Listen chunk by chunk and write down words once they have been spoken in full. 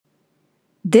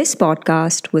This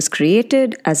podcast was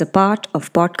created as a part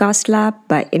of Podcast Lab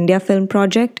by India Film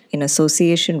Project in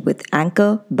association with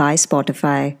Anchor by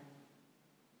Spotify.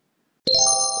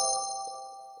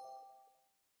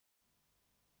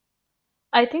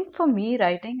 I think for me,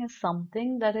 writing is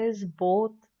something that is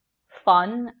both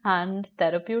fun and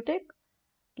therapeutic.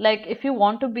 Like, if you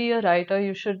want to be a writer,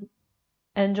 you should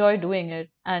enjoy doing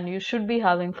it and you should be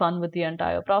having fun with the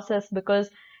entire process because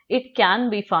it can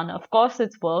be fun. Of course,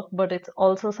 it's work, but it's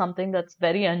also something that's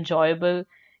very enjoyable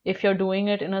if you're doing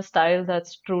it in a style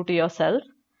that's true to yourself.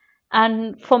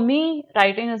 And for me,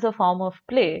 writing is a form of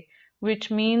play,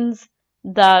 which means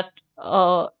that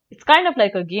it's kind of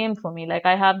like a game for me. Like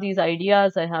I have these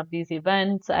ideas, I have these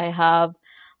events, I have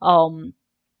um,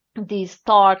 these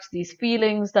thoughts, these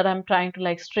feelings that I'm trying to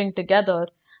like string together.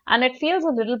 And it feels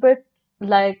a little bit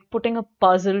like putting a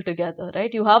puzzle together,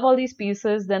 right? You have all these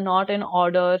pieces, they're not in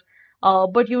order,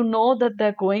 but you know that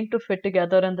they're going to fit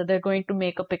together and that they're going to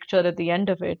make a picture at the end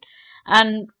of it.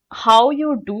 And how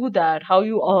you do that, how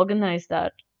you organize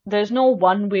that, there's no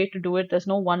one way to do it, there's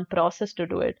no one process to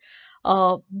do it.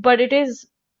 But it is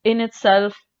in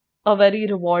itself a very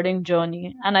rewarding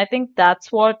journey. And I think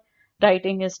that's what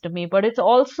writing is to me. But it's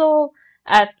also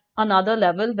at another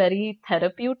level very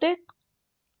therapeutic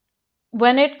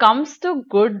when it comes to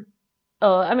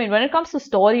when it comes to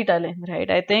storytelling, right?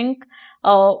 I think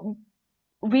uh,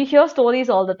 we hear stories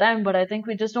all the time, but I think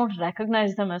we just don't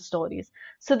recognize them as stories.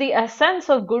 So the essence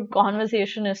of good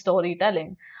conversation is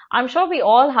storytelling. I'm sure we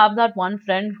all have that one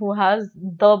friend who has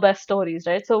the best stories,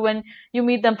 right? So when you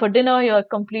meet them for dinner, you're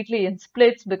completely in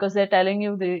splits because they're telling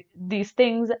you these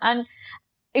things, and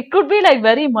it could be like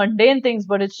very mundane things,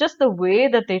 but it's just the way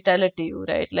that they tell it to you,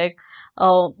 right? Like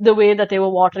the way that they were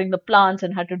watering the plants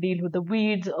and had to deal with the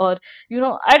weeds, or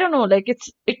I don't know, like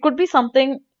it could be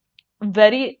something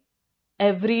very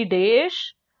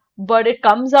everyday-ish, but it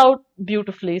comes out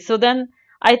beautifully. So then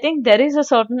I think there is a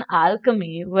certain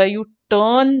alchemy where you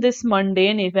turn this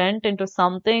mundane event into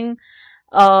something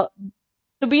uh,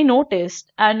 to be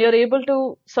noticed, and you're able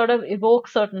to sort of evoke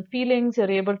certain feelings,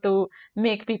 you're able to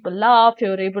make people laugh,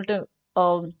 you're able to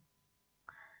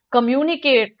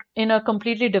communicate in a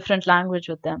completely different language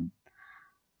with them.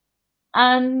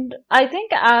 And I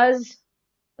think as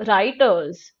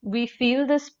writers, we feel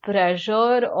this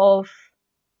pressure of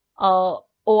uh,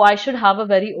 oh, I should have a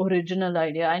very original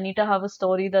idea. I need to have a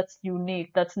story that's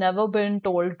unique, that's never been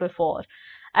told before.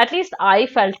 At least I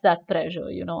felt that pressure,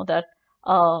 that,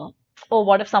 uh, oh,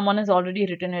 what if someone has already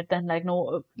written it? Then, like,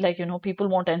 no, like, people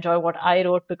won't enjoy what I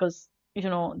wrote because,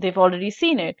 they've already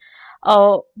seen it.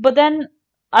 But then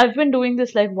I've been doing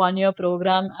this like 1 year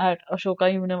program at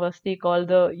Ashoka University called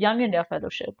the Young India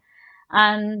Fellowship.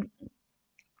 And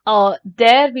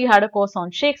there we had a course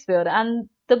on Shakespeare, and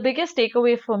the biggest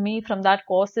takeaway for me from that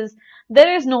course is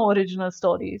there is no original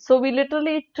story. So we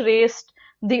literally traced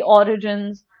the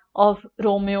origins of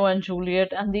Romeo and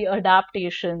Juliet and the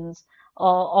adaptations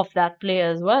of that play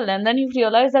as well. And then you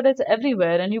realize that it's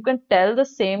everywhere, and you can tell the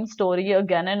same story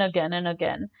again and again and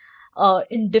again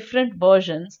in different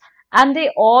versions, and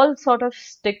they all sort of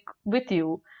stick with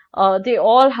you. They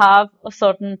all have a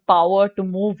certain power to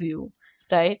move you,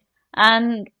 right?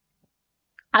 And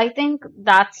I think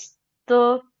that's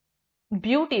the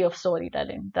beauty of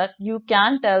storytelling, that you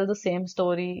can tell the same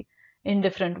story in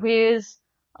different ways,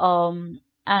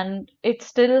 and it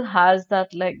still has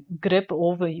that like grip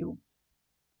over you.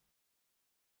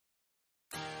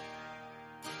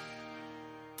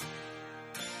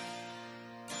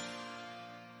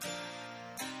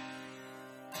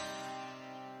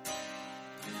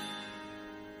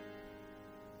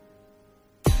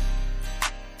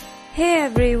 Hey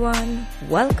everyone,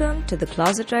 welcome to the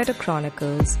Closet Writer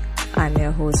Chronicles. I'm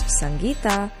your host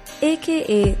Sangeeta,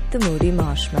 aka the Moody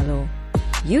Marshmallow.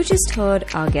 You just heard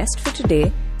our guest for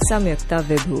today, Samyuktha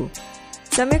Vibhu.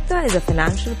 Samyuktha is a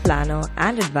financial planner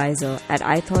and advisor at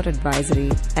iThought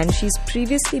Advisory, and she's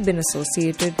previously been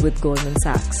associated with Goldman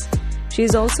Sachs. She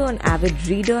is also an avid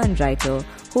reader and writer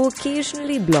who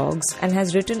occasionally blogs and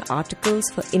has written articles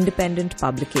for independent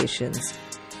publications.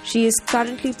 She is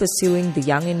currently pursuing the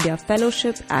Young India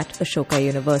Fellowship at Ashoka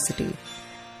University.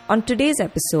 On today's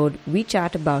episode, we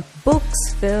chat about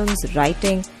books, films,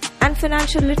 writing, and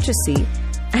financial literacy,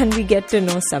 and we get to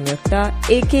know Samyuktha,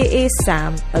 aka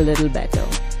Sam, a little better.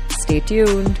 Stay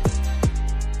tuned.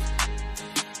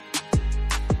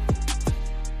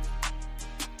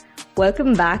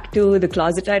 Welcome back to the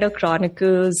Closet Writer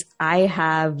Chronicles. I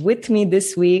have with me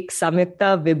this week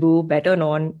Samyuktha Vibhu, better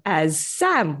known as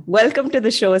Sam. Welcome to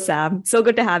the show, Sam. So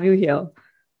good to have you here.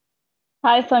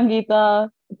 Hi, Sangeeta.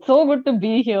 So good to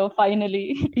be here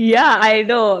finally. Yeah, I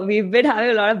know. We've been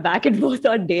having a lot of back and forth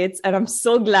on dates, and I'm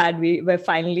so glad we're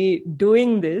finally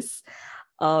doing this.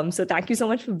 So thank you so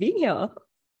much for being here.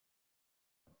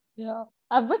 Yeah.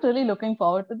 I've been really looking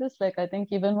forward to this. Like, I think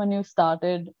even when you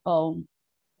started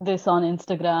this on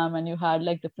Instagram and you had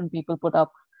like different people put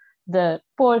up their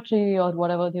poetry or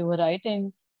whatever they were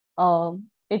writing,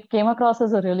 it came across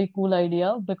as a really cool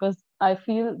idea because I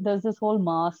feel there's this whole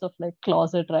mass of like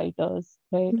closet writers,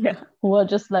 right? Yeah. Who are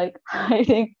just like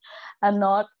writing and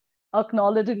not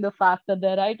acknowledging the fact that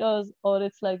they're writers, or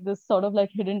it's like this sort of like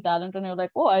hidden talent, and you're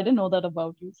like, oh, I didn't know that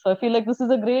about you. So I feel like this is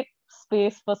a great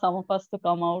space for some of us to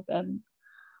come out and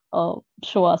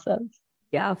show ourselves.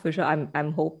 Yeah, for sure.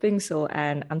 I'm hoping so.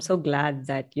 And I'm so glad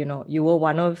that, you were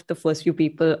one of the first few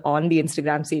people on the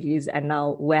Instagram series, and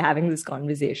now we're having this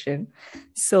conversation.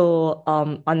 So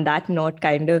on that note,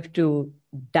 kind of to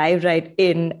dive right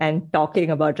in and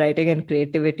talking about writing and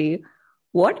creativity,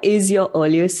 what is your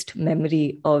earliest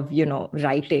memory of,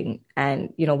 writing?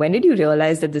 And, when did you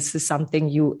realize that this is something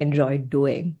you enjoyed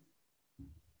doing?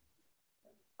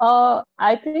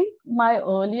 I think my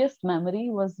earliest memory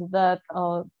was that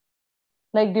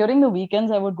like during the weekends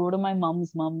I would go to my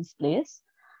mom's place,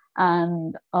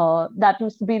 and that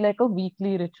used to be like a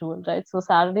weekly ritual, right? So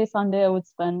Saturday, Sunday I would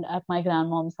spend at my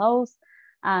grandmom's house,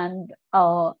 and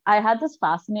I had this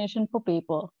fascination for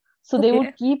paper. So they would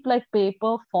Okay. keep like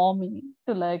paper for me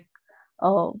to like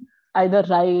uh, either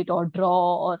write or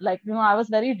draw, or like, I was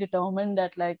very determined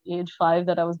at like age 5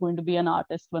 that I was going to be an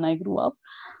artist when I grew up.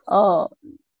 Uh,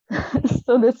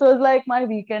 so this was like my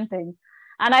weekend thing.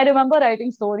 And I remember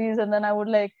writing stories and then I would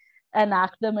like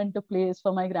enact them into plays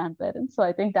for my grandparents. So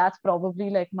I think that's probably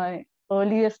like my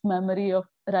earliest memory of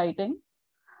writing.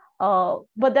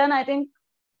 But then I think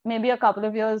maybe a couple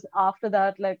of years after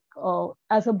that, like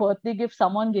as a birthday gift,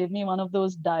 someone gave me one of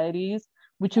those diaries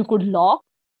which you could lock.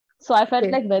 So I felt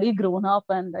Okay. like very grown up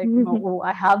and like, oh,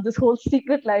 I have this whole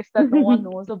secret life that no one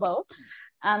knows about.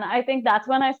 And I think that's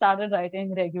when I started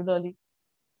writing regularly.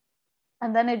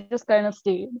 And then it just kind of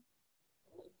stayed.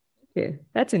 Okay,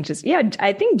 that's interesting. Yeah,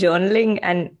 I think journaling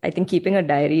and I think keeping a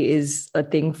diary is a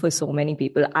thing for so many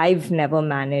people. I've never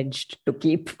managed to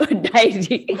keep a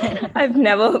diary. I've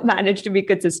never managed to be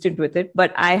consistent with it,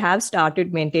 but I have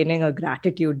started maintaining a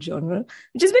gratitude journal,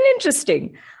 which has been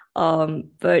interesting.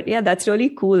 But yeah, that's really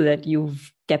cool that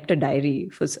you've kept a diary.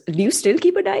 Do you still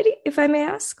keep a diary, if I may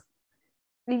ask?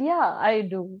 Yeah, I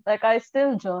do. Like I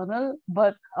still journal,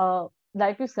 but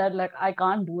like you said, like I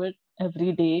can't do it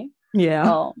every day. Yeah.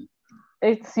 Um,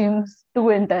 it seems too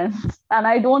intense, and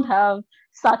I don't have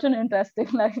such an interesting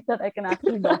life that I can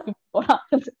actually document what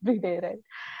happens every day,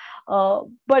 right?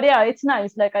 But yeah, it's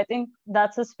nice. Like I think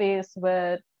that's a space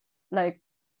where like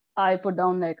I put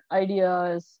down like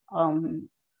ideas,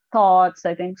 thoughts,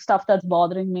 I think stuff that's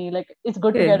bothering me. Like it's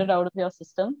good to get Okay. it out of your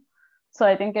system. So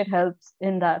I think it helps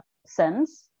in that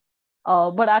sense.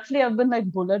 But actually, I've been like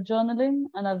bullet journaling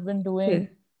and I've been doing Okay.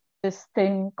 this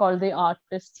thing called the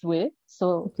artist's way. So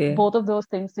Okay. both of those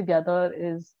things together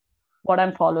is what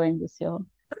I'm following this year.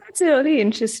 That's really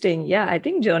interesting. Yeah, I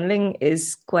think journaling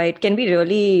can be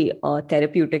really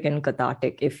therapeutic and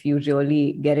cathartic if you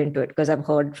really get into it. Because I've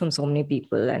heard from so many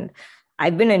people, and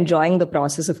I've been enjoying the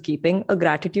process of keeping a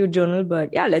gratitude journal. But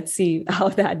yeah, let's see how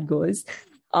that goes.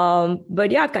 But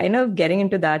yeah, kind of getting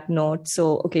into that note.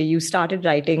 So, okay, you started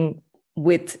writing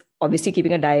with obviously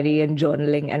keeping a diary and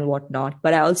journaling and whatnot.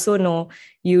 But I also know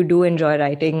you do enjoy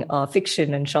writing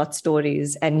fiction and short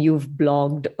stories, and you've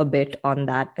blogged a bit on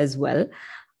that as well.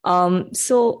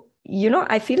 So,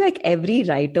 I feel like every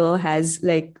writer has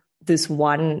like this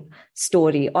one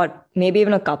story, or maybe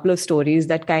even a couple of stories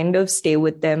that kind of stay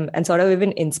with them and sort of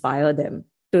even inspire them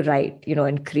to write,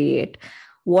 and create.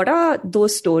 What are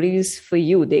those stories for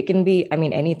you? They can be, I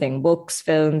mean, anything: books,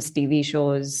 films, TV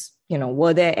shows.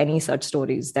 Were there any such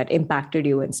stories that impacted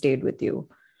you and stayed with you?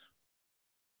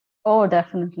 Oh,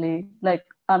 definitely. Like,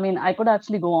 I mean, I could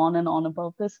actually go on and on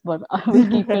about this, but I will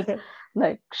keep it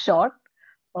like short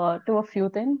to a few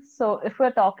things. So, if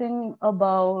we're talking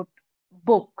about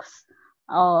books,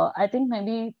 I think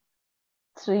maybe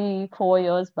 3, 4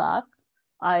 years back,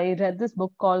 I read this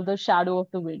book called The Shadow of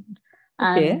the Wind.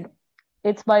 Okay. And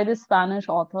it's by this Spanish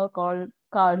author called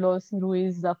Carlos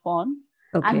Ruiz Zafón.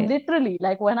 And Okay. literally,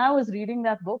 like when I was reading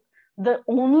that book, the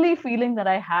only feeling that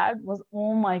I had was,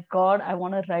 oh my God, I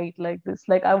want to write like this.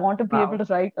 Like, I want to be able Wow.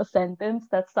 to write a sentence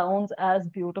that sounds as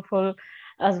beautiful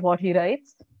as what he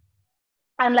writes.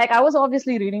 And like, I was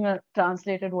obviously reading a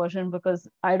translated version because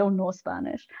I don't know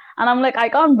Spanish. And I'm like, I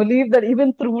can't believe that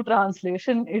even through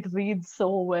translation, it reads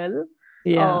so well.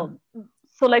 Yeah. Um,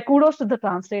 so like kudos to the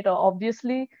translator.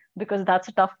 Obviously, because that's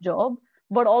a tough job,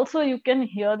 but also you can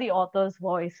hear the author's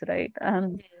voice, right?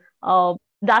 And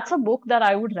that's a book that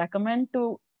I would recommend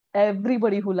to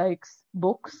everybody who likes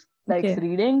books, likes Okay.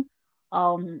 reading.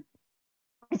 Um,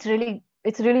 it's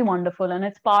really wonderful, and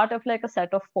it's part of like a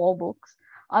set of four books.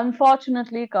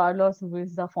 Unfortunately, Carlos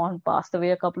Ruiz Zafón passed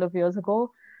away a couple of years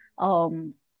ago.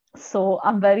 Um, so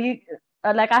I'm very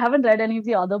like I haven't read any of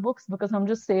the other books because I'm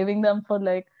just saving them for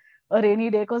like a rainy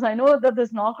day because I know that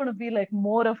there's not going to be like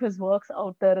more of his works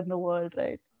out there in the world,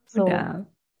 right? So Yeah.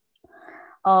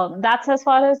 that's as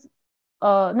far as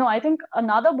no, I think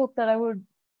another book that I would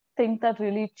think that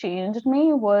really changed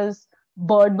me was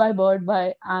Bird by Bird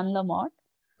by Anne Lamott.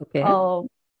 Okay. Um,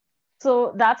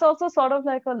 so that's also sort of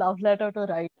like a love letter to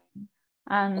writing.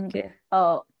 And Okay.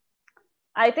 uh,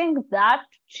 I think that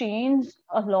changed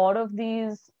a lot of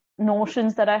these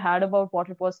notions that I had about what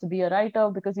it was to be a writer,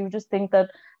 because you just think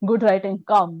that good writing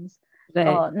comes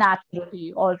Right.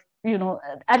 naturally, or,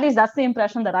 at least that's the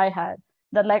impression that I had,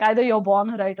 that like either you're born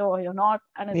a writer or you're not,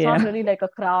 and it's not Yeah. really like a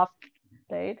craft,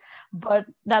 right? But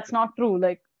that's not true.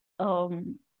 Like,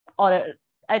 or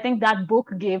I think that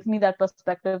book gave me that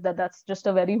perspective that that's just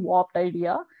a very warped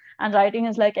idea. And writing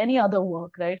is like any other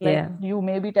work, right? Like Yeah. you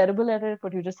may be terrible at it,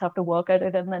 but you just have to work at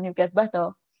it and then you get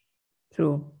better.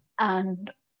 True.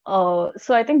 And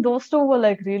so I think those two were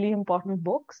like really important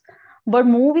books. But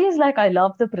movies, like I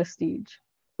love The Prestige.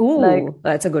 Like, Ooh,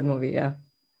 that's a good movie. Yeah.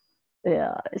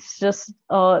 yeah, it's just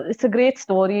it's a great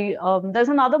story. There's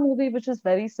another movie which is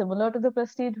very similar to The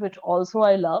Prestige, which also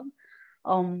I love.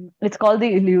 It's called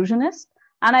The Illusionist.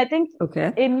 And I think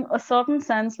Okay. in a certain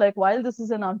sense, like while this is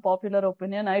an unpopular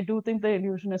opinion, I do think The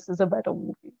Illusionist is a better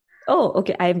movie. Oh,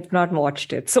 okay. I've not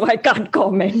watched it, so I can't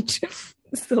comment.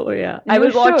 So yeah, I You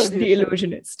will watch should, you The should.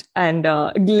 Illusionist and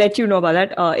let you know about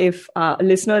that. If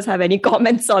listeners have any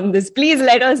comments on this, please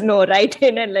let us know. Write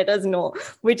in and let us know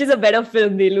which is a better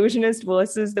film, The Illusionist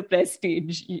versus The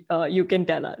Prestige. You can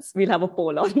tell us. We'll have a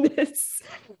poll on this.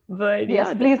 But Yes,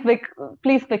 yeah,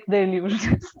 please pick The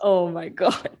Illusionist. oh my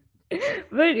God.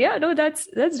 But yeah, no, that's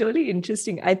really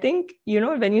interesting. I think,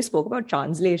 when you spoke about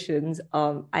translations,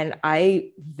 and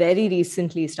I very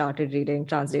recently started reading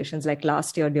translations like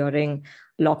last year during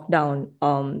lockdown.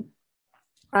 I'm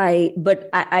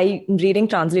reading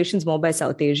translations more by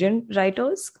South Asian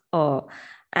writers.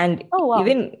 And Oh, wow.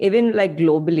 even like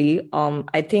globally,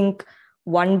 I think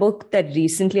one book that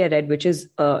recently I read, which is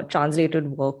a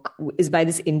translated work, is by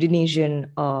this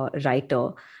Indonesian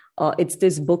writer. It's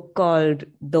this book called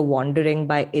The Wandering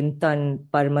by Intan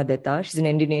Parmadita. She's an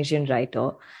Indonesian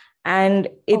writer. And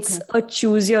it's Okay. a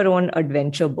choose your own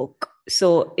adventure book.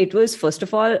 So it was, first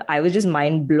of all, I was just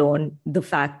mind blown the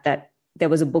fact that there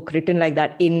was a book written like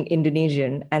that in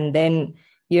Indonesian. And then,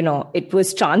 it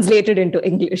was translated into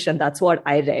English. And that's what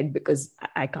I read because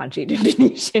I can't read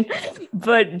Indonesian.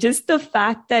 But just the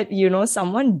fact that,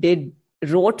 someone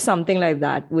wrote something like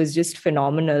that was just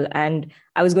phenomenal. And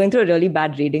I was going through a really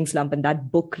bad reading slump, and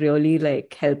that book really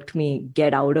like helped me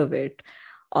get out of it.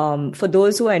 For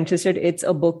those who are interested, it's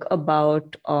a book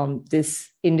about this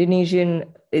Indonesian.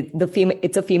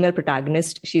 It's a female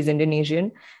protagonist. She's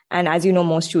Indonesian, and as you know,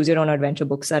 most choose your own adventure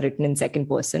books are written in second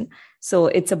person. So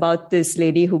it's about this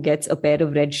lady who gets a pair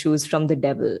of red shoes from the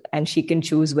devil, and she can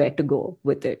choose where to go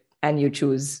with it. And you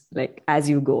choose like as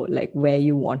you go, like where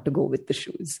you want to go with the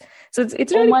shoes. So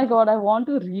it's Oh really, my God, I want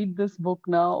to read this book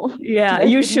now. yeah, Like,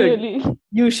 you should. really.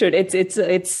 You should.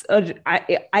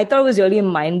 I thought it was really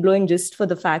mind blowing just for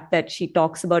the fact that she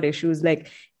talks about issues like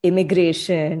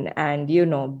immigration and,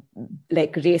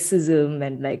 like racism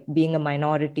and like being a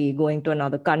minority, going to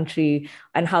another country,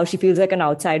 and how she feels like an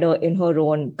outsider in her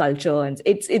own culture. And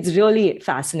it's really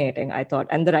fascinating, I thought.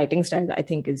 And the writing style, I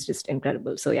think, is just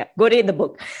incredible. So yeah, go read the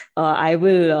book. I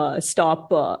will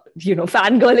stop,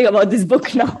 fangirling about this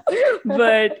book now.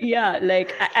 But yeah,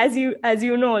 like as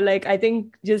you know, like I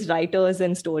think just writers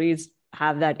and stories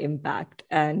have that impact.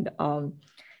 And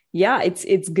yeah,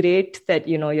 it's great that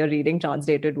you're reading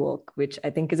translated work, which I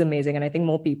think is amazing, and I think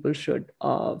more people should,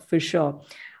 for sure.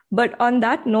 But on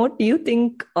that note, do you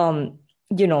think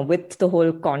with the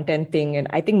whole content thing, and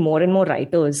I think more and more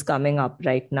writers coming up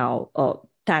right now,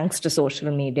 thanks to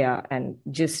social media and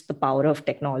just the power of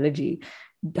technology,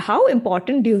 how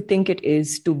important do you think it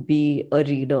is to be a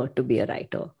reader, to be a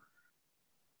writer?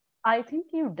 I think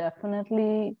you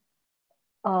definitely,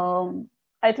 um,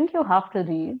 I think you have to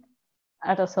read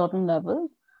at a certain level,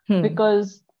 Hmm.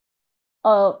 because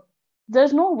uh,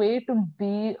 there's no way to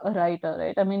be a writer,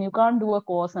 right? I mean, you can't do a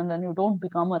course and then you don't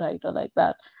become a writer like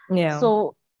that. Yeah.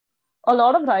 So a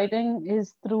lot of writing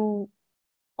is through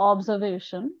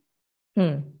observation,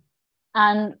 Hmm.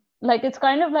 and like it's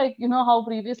kind of like, how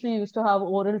previously you used to have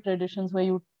oral traditions where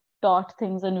you taught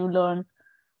things and you learned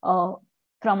uh,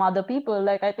 from other people.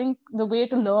 Like I think the way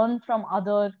to learn from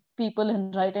other people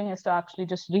in writing is to actually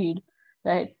just read,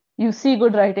 right? You see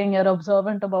good writing, you're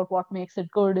observant about what makes it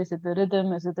good. Is it the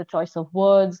rhythm? Is it the choice of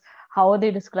words? How are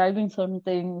they describing certain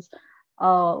things?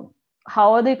 Uh,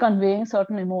 how are they conveying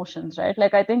certain emotions, right?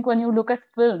 Like I think when you look at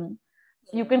film,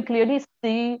 you can clearly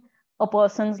see a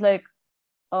person's like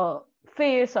uh,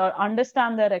 face or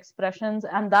understand their expressions,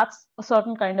 and that's a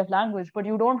certain kind of language, but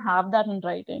you don't have that in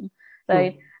writing,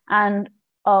 right? True. And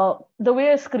the way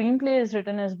a screenplay is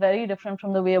written is very different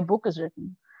from the way a book is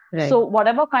written. So Right.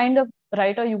 whatever kind of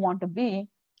writer you want to be,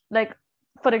 like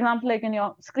for example, like in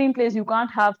your screenplays you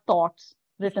can't have thoughts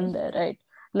written there, right?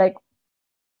 Like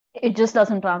it just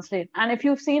doesn't translate. And if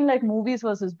you've seen like movies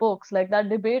versus books, like that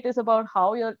debate is about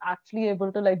how you're actually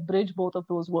able to like bridge both of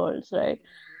those worlds, right?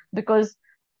 Because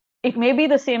it may be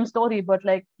the same story, but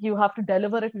like you have to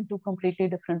deliver it in two completely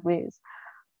different ways.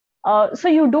 So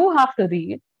you do have to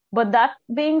read. But that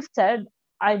being said,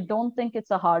 I don't think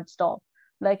it's a hard stop.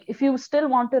 Like if you still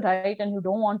want to write and you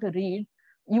don't want to read,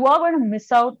 you are going to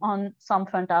miss out on some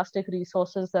fantastic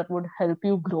resources that would help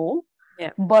you grow.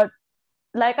 Yeah. But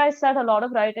like I said, a lot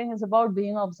of writing is about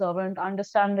being observant,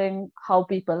 understanding how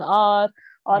people are,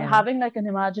 or Yeah. having like an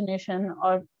imagination,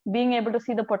 or being able to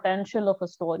see the potential of a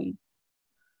story.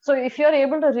 So if you're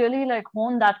able to really like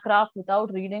hone that craft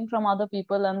without reading from other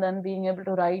people and then being able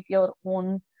to write your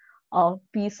own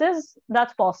pieces,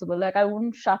 that's possible. Like I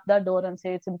wouldn't shut that door and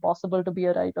say it's impossible to be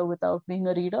a writer without being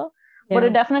a reader, but it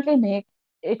Yeah. definitely makes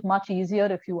it much easier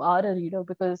if you are a reader,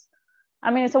 because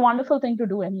I mean it's a wonderful thing to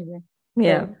do anyway,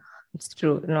 Yeah, right? it's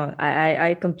true. No,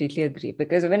 I completely agree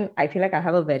because even I feel like I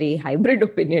have a very hybrid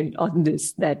opinion on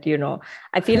this that,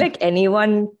 I feel like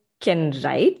anyone can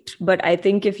write, but I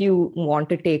think if you want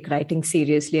to take writing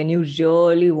seriously and you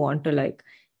really want to like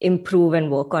improve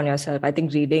and work on yourself, I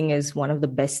think reading is one of the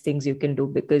best things you can do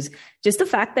because just the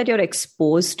fact that you're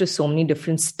exposed to so many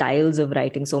different styles of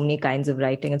writing, so many kinds of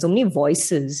writing, and so many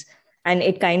voices, and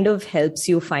it kind of helps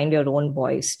you find your own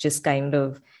voice, just kind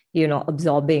of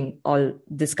absorbing all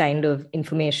this kind of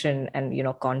information and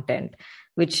content,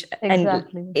 which and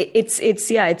Exactly.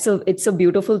 it's a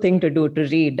beautiful thing to do, to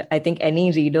read. I think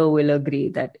any reader will agree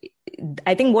that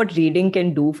I think what reading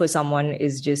can do for someone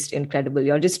is just incredible.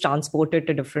 You're just transported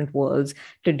to different worlds,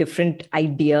 to different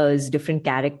ideas, different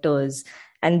characters.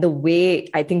 And the way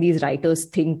I think these writers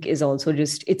think is also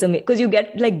just, it's amazing because you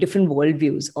get like different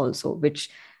worldviews also, which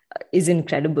is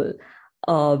incredible.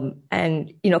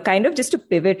 And kind of just to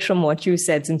pivot from what you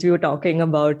said, since we were talking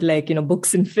about like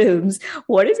books and films,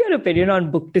 what is your opinion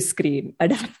on book to screen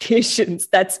adaptations?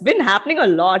 That's been happening a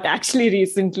lot actually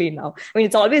recently now. I mean,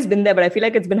 it's always been there, but I feel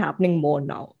like it's been happening more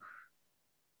now.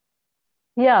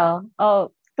 Yeah.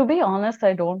 To be honest,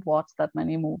 I don't watch that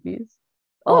many movies.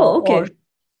 Oh, Or okay.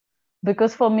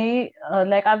 because for me,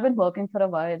 like I've been working for a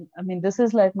while. I mean, this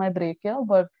is like my break year,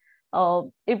 but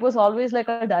it was always like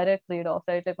a direct trade-off,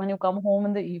 right? Like when you come home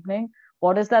in the evening,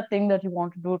 what is that thing that you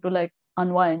want to do to like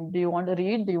unwind? Do you want to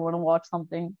read? Do you want to watch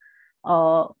something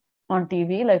uh, on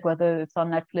TV, like whether it's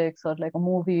on Netflix or like a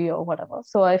movie or whatever?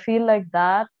 So I feel like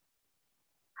that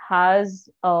has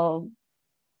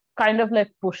kind of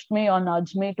like pushed me or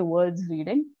nudged me towards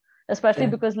reading, especially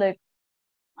Yeah. because like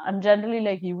I'm generally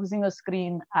like using a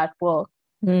screen at work,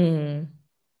 Hmm.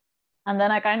 and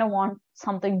then I kind of want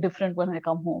something different when I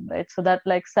come home, right? So that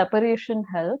like separation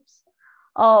helps.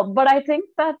 But I think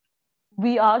that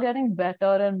we are getting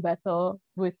better and better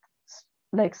with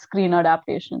like screen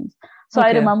adaptations. So I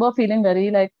Okay. remember feeling very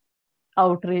like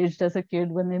outraged as a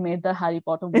kid when they made the Harry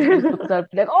Potter movies, because I'd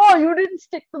be like, oh, you didn't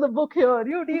stick to the book here,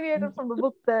 you deviated from the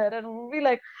book there, and we'll be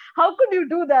like, how could you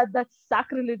do that? That's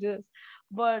sacrilegious.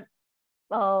 But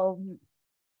um,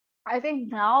 I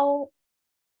think now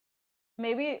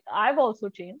maybe I've also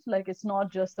changed. Like it's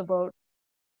not just about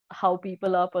how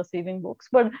people are perceiving books,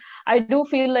 but I do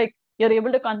feel like you're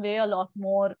able to convey a lot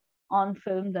more on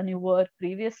film than you were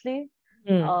previously.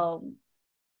 Hmm. Um,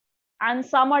 and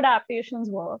some adaptations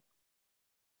work,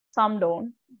 some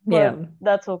don't, but Yeah.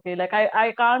 that's okay. Like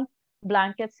I can't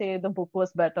blanket say the book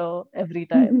was better every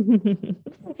time.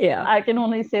 Yeah. I can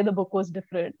only say the book was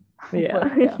different. Yeah.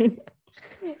 But yeah.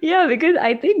 Yeah, because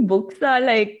I think books are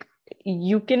like,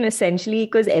 you can essentially,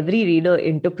 because every reader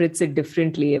interprets it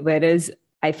differently. Whereas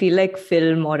I feel like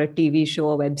film or a TV show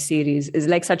or web series is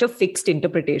like such a fixed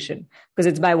interpretation because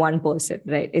it's by one person,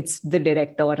 right? It's the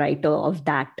director or writer of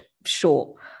that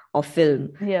show or film,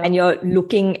 Yeah. and you're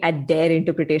looking at their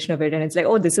interpretation of it, and it's like,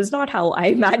 oh, this is not how I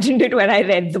imagined it when I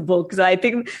read the book. So I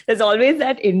think there's always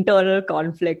that internal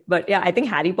conflict. But yeah, I think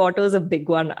Harry Potter is a big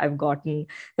one I've gotten.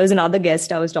 There was another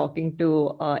guest I was talking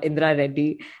to, Indra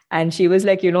Reddy, and she was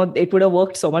like, it would have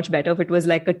worked so much better if it was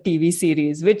like a TV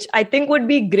series, which I think would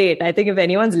be great. I think if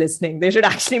anyone's listening, they should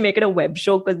actually make it a web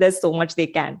show, because there's so much they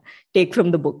can take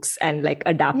from the books and like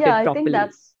adapt Yeah, it properly.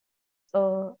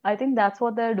 I think that's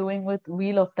what they're doing with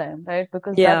Wheel of Time, right?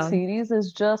 Because that Yeah. series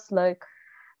is just like,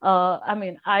 I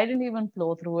mean, I didn't even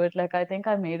flow through it. Like, I think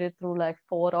I made it through like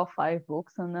 4 or 5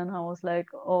 books, and then I was like,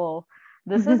 oh,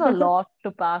 this is a lot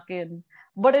to pack in.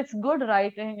 But it's good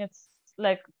writing. It's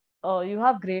like, you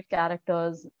have great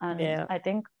characters, and Yeah. I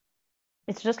think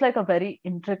it's just like a very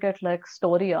intricate like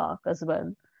story arc as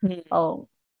well. Hmm. Uh,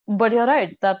 but you're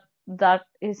right that that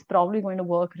is probably going to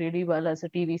work really well as a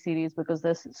TV series because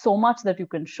there's so much that you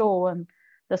can show and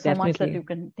there's so much that you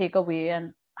Definitely. can take away,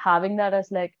 and having that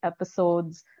as like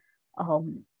episodes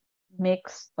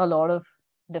makes a lot of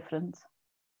difference.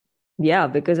 Yeah,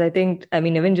 because I think, I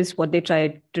mean, even just what they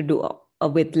tried to do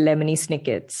with Lemony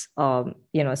Snicket's,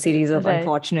 series of Right.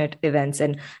 unfortunate events.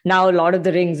 And now a lot of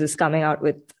the Rings is coming out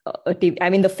with a TV.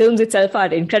 I mean, the films itself are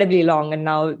incredibly long, and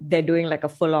now they're doing like a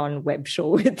full on web show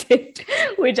with it,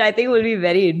 which I think will be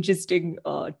very interesting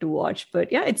to watch.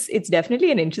 But yeah, it's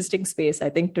definitely an interesting space,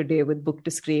 I think, today with book to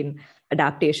screen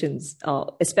adaptations,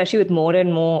 especially with more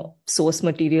and more source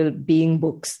material being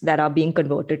books that are being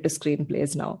converted to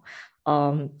screenplays now.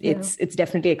 Yeah. It's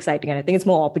definitely exciting, and I think it's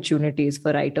more opportunities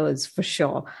for writers for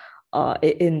sure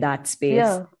in that space.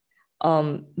 Yeah.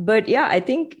 But yeah, I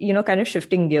think, kind of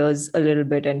shifting gears a little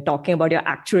bit and talking about your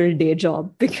actual day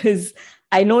job, because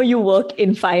I know you work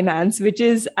in finance, which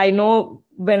is, I know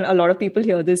when a lot of people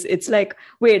hear this, it's like,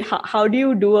 wait, how do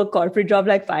you do a corporate job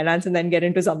like finance and then get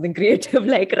into something creative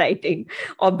like writing,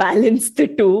 or balance the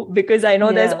two? Because I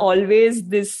know there's Yeah. always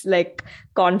this like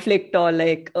conflict or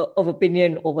like of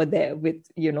opinion over there with,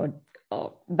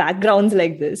 backgrounds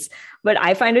like this. But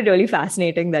I find it really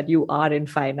fascinating that you are in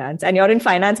finance, and you're in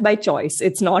finance by choice.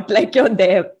 It's not like you're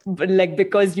there like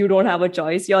because you don't have a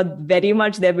choice. You're very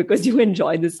much there because you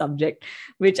enjoy the subject,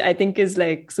 which I think is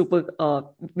like super,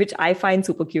 which I find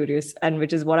super curious, and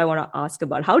which is what I want to ask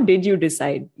about. How did you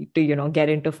decide to, get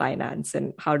into finance,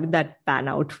 and how did that pan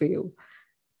out for you?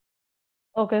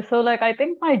 Okay, so like I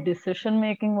think my decision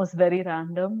making was very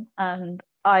random, and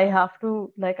I have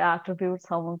to like attribute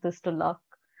some of this to luck.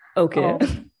 Okay.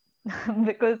 Um,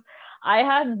 because I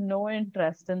had no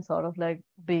interest in sort of like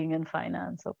being in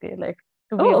finance. Okay, like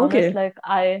to be Oh, honest, okay. like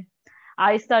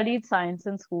I studied science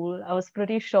in school. I was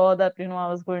pretty sure that I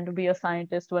was going to be a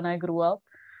scientist when I grew up.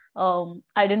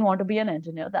 I didn't want to be an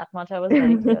engineer. That much I was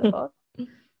very clear about.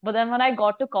 But then when I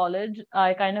got to college,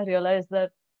 I kind of realized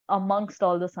that amongst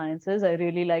all the sciences, I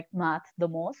really liked math the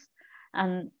most.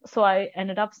 And so I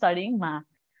ended up studying math,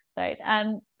 right?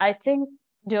 And I think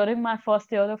during my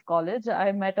first year of college,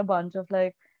 I met a bunch of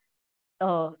like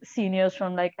seniors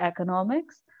from like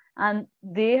economics, and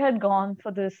they had gone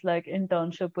for this like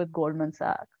internship with Goldman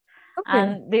Sachs. Okay.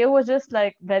 And they were just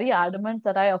like very adamant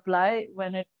that I apply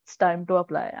when it's time to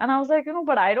apply. And I was like,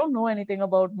 but I don't know anything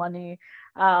about money.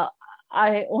 Uh,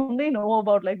 I only know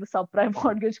about like the subprime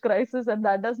mortgage crisis, and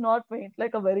that does not paint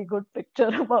like a very good picture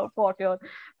about what you're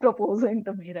proposing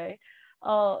to me, right?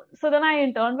 So then I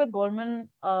interned with Goldman.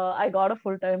 I got a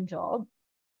full-time job,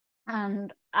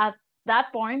 and at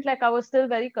that point, like I was still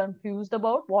very confused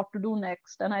about what to do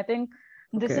next. And I think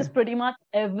this Okay. is pretty much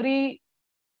every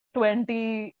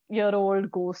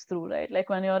 20-year-old goes through, right? Like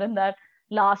when you're in that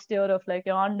last year of like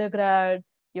your undergrad,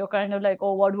 you're kind of like,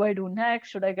 oh, what do I do next?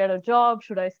 Should I get a job?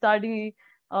 Should I study?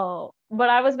 But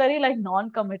I was very like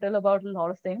non-committal about a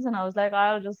lot of things, and I was like,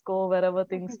 I'll just go wherever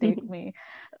things take me.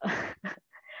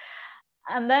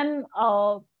 And then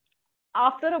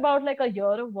after about like a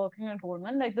year of working at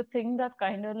Goldman, like the thing that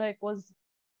kind of like was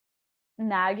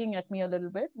nagging at me a little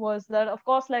bit was that, of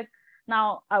course, like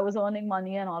now I was earning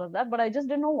money and all of that, but I just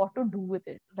didn't know what to do with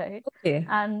it, right? Okay.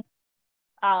 And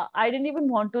I didn't even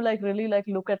want to like really like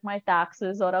look at my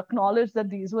taxes or acknowledge that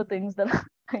these were things that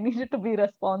I needed to be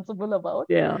responsible about.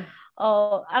 Yeah.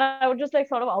 And I would just like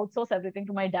sort of outsource everything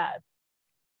to my dad.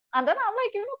 And then I'm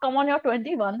like, come on, you're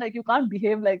 21, like you can't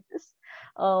behave like this.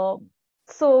 Uh,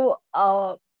 so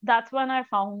that's when I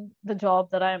found the job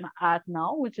that I'm at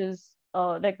now, which is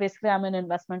like basically I'm an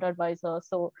investment advisor.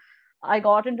 So I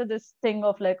got into this thing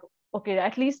of like, okay,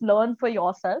 at least learn for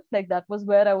yourself. Like that was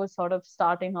where I was sort of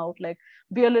starting out, like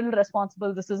be a little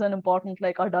responsible. This is an important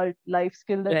like adult life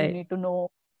skill that you Right. need to know.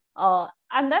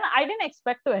 And then I didn't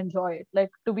expect to enjoy it. Like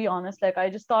to be honest, like I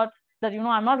just thought that,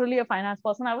 I'm not really a finance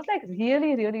person, I was like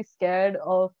really, really scared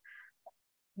of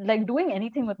like doing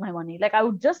anything with my money. Like I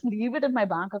would just leave it in my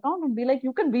bank account and be like,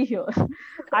 you can be here.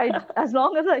 As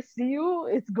long as I see you,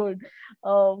 it's good.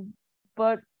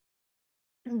 But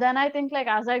then I think like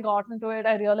as I got into it,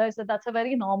 I realized that that's a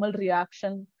very normal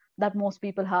reaction that most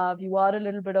people have. You are a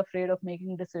little bit afraid of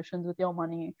making decisions with your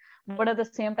money, but at the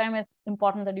same time, it's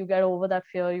important that you get over that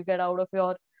fear, you get out of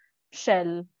your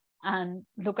shell and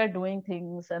look at doing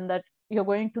things, and that you're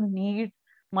going to need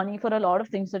money for a lot of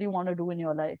things that you want to do in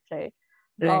your life, right?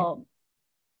 Right. Um,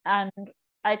 and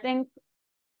I think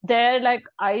there, like,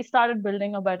 I started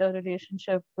building a better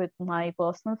relationship with my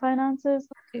personal finances.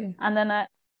 Yeah. And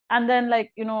then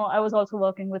like, I was also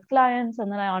working with clients,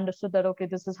 and then I understood that, okay,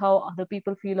 this is how other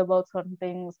people feel about certain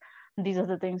things. These are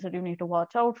the things that you need to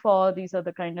watch out for. These are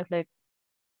the kind of like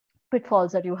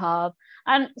pitfalls that you have.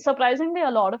 And surprisingly,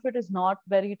 a lot of it is not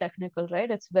very technical,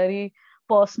 right? It's very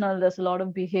personal. There's a lot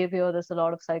of behavior, there's a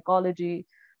lot of psychology.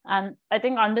 And I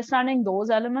think understanding those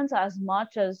elements as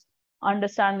much as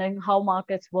understanding how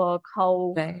markets work,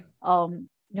 how, Right.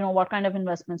 what kind of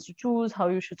investments to choose, how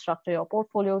you should structure your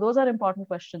portfolio, those are important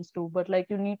questions too. But like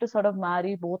you need to sort of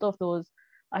marry both of those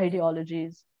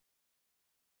ideologies.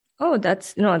 Oh,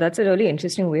 that's a really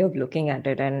interesting way of looking at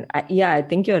it. And yeah, I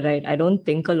think you're right. I don't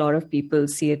think a lot of people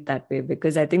see it that way,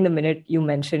 because I think the minute you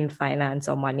mention finance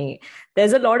or money,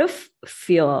 there's a lot of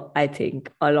fear, I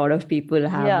think a lot of people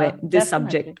have Yeah, when this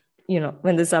definitely. subject,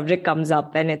 when the subject comes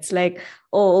up, and it's like,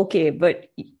 oh, okay, but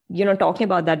talking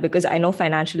about that, because I know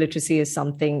financial literacy is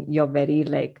something you're very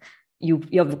like,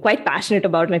 you're quite passionate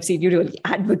about, and I've seen you really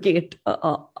advocate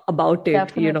about it,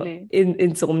 Definitely.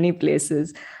 in so many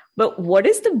places. But what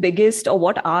is the biggest, or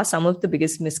what are some of the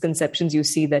biggest misconceptions you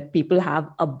see that people have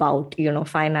about,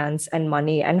 finance and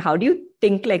money? And how do you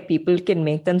think like people can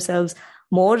make themselves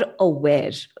more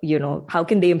aware? How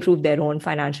can they improve their own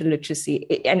financial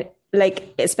literacy? And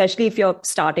like, especially if you're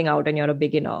starting out and you're a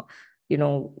beginner,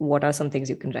 what are some things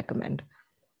you can recommend?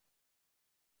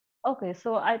 Okay,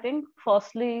 so I think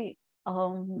firstly,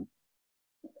 um,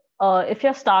 if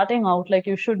you're starting out, like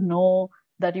you should know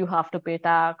that you have to pay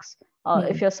tax.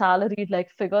 If Hmm. you're salaried, like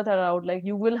figure that out. Like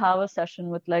you will have a session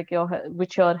with like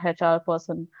which your HR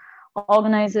person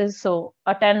organizes. So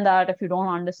attend that. If you don't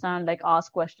understand, like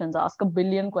ask questions, ask a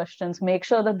billion questions. Make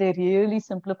sure that they really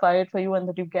simplify it for you and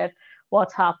that you get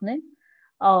what's happening.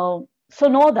 So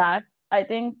know that. I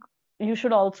think you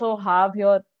should also have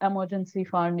your emergency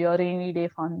fund, your rainy day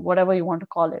fund, whatever you want to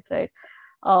call it, right?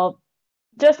 Uh,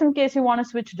 just in case you want to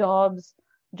switch jobs,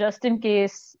 just in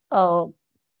case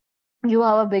you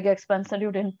have a big expense that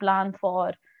you didn't plan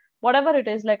for, whatever it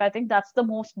is, like I think that's the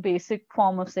most basic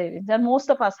form of savings. And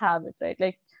most of us have it, right?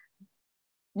 Like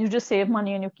you just save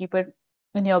money and you keep it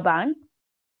in your bank.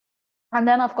 And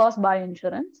then, of course, buy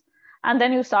insurance. And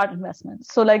then you start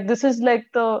investments. So, like, this is like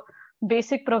the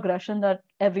basic progression that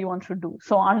everyone should do.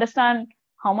 So, understand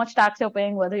how much tax you're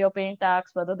paying, whether you're paying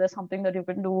tax, whether there's something that you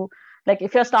can do. Like,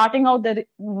 if you're starting out, there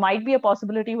might be a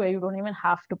possibility where you don't even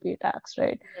have to pay tax,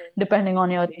 right? Depending on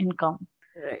your income.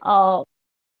 Right. Uh,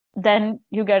 then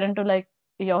you get into like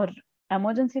your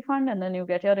emergency fund, and then you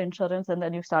get your insurance, and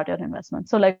then you start your investment.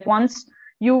 So like once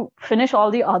you finish all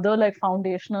the other like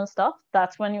foundational stuff,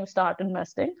 that's when you start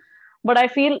investing. But I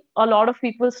feel a lot of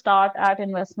people start at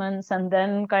investments and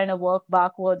then kind of work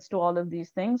backwards to all of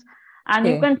these things, and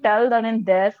you Okay. can tell that in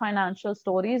their financial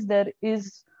stories there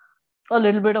is a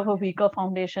little bit of a weaker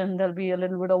foundation. There'll be a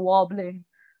little bit of wobbling.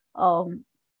 Um,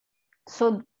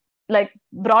 so, like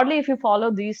broadly, if you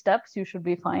follow these steps, you should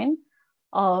be fine.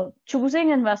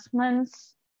 Choosing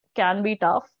investments can be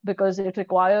tough because it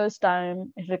requires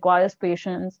time, it requires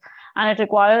patience, and it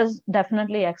requires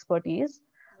definitely expertise.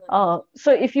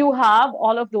 So if you have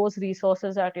all of those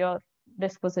resources at your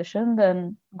disposition,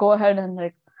 then go ahead and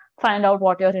like find out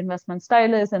what your investment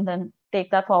style is and then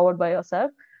take that forward by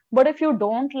yourself. But if you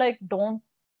don't, like, don't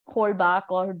hold back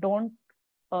or don't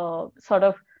sort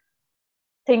of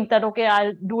think that, okay,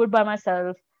 I'll do it by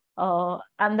myself,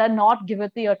 and then not give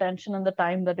it the attention and the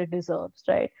time that it deserves,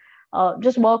 right?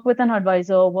 Just work with an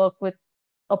advisor, work with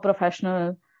a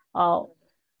professional, uh,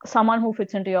 someone who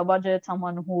fits into your budget,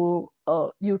 someone who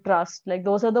you trust. Like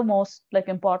those are the most like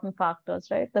important factors,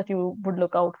 right, that you would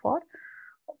look out for.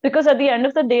 Because at the end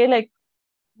of the day, like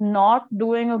not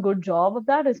doing a good job of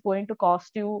that is going to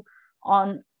cost you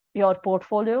on your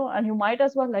portfolio, and you might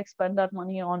as well like spend that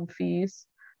money on fees,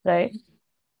 right?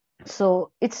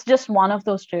 So it's just one of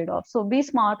those trade-offs. So be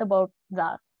smart about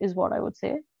that is what I would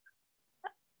say.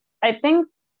 I think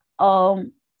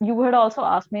you had also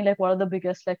asked me like what are the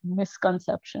biggest like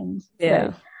misconceptions, Yeah.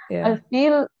 right? Yeah. I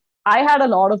feel I had a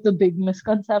lot of the big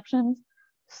misconceptions.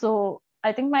 So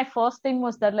I think my first thing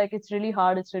was that like it's really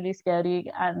hard, it's really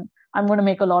scary, and I'm going to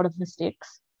make a lot of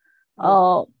mistakes. Yeah.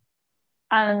 Uh,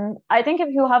 and I think if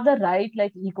you have the right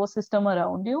like ecosystem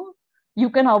around you, you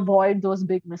can avoid those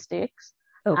big mistakes.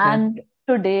 Okay. And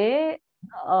today,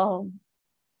 um,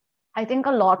 I think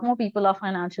a lot more people are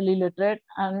financially literate,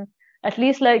 and at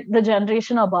least like the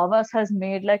generation above us has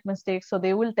made like mistakes. So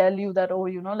they will tell you that, oh,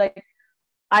 like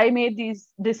I made these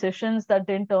decisions that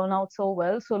didn't turn out so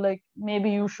well. So like maybe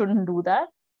you shouldn't do that.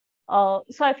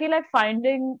 So I feel like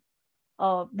finding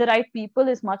the right people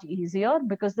is much easier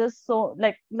because there's so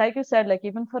like you said, like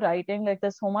even for writing, like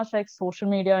there's so much like social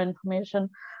media information.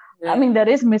 I Right. mean, there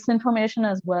is misinformation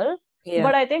as well, Yeah.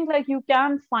 but I think like you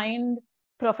can find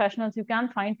professionals, you can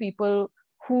find people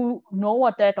who know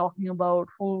what they're talking about,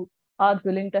 who are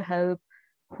willing to help,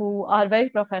 who are very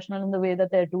professional in the way that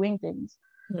they're doing things.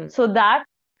 Hmm. So that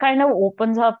kind of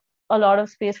opens up a lot of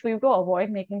space for you to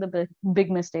avoid making the big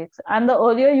mistakes. And the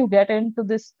earlier you get into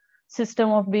this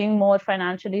system of being more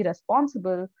financially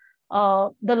responsible,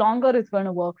 the longer it's going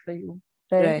to work for you,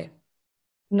 right? Right.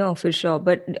 No, for sure.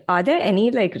 But are there any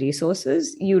like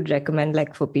resources you'd recommend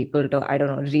like for people to, I don't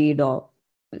know, read or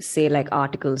say like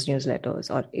articles, newsletters,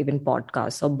 or even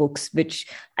podcasts or books, which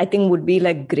I think would be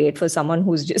like great for someone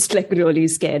who's just like really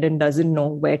scared and doesn't know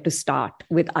where to start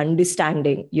with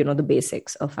understanding, the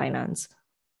basics of finance?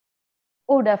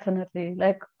 Oh, definitely.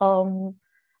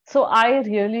 So I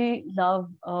really love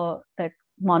like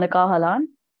Monica Halan.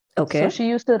 So Okay. she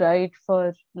used to write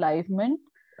for Live Mint,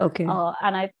 Okay.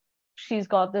 and she's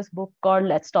got this book called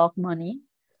Let's Talk Money.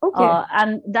 Okay.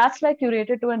 And that's like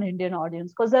curated to an Indian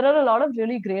audience because there are a lot of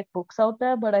really great books out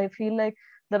there, but I feel like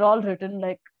they're all written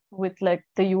like with like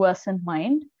the US in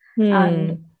mind.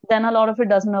 And Hmm. then a lot of it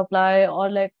doesn't apply, or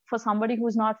like for somebody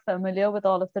who's not familiar with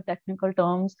all of the technical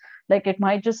terms, like it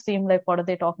might just seem like what are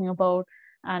they talking about?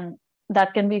 And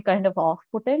that can be kind of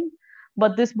off-putting.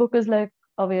 But this book is like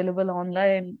available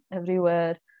online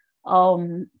everywhere.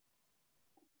 Um,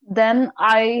 then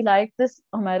I like this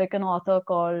American author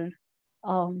called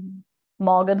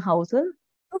Morgan Housel.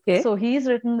 Okay. So he's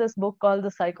written this book called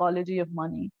The Psychology of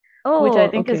Money, which I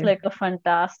Oh, think is okay. like a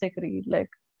fantastic read. Like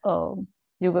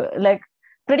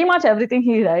pretty much everything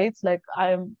he writes, like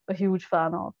I'm a huge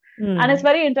fan of. And it's Hmm.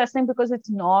 very interesting because it's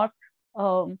not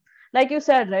um, like you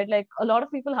said, right? Like a lot of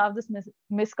people have this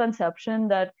misconception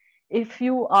that if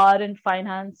you are in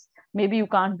finance, maybe you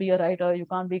can't be a writer, you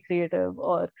can't be creative,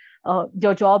 or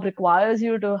your job requires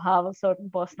you to have a certain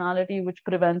personality which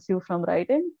prevents you from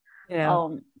writing. Yeah.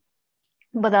 Um,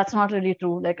 but that's not really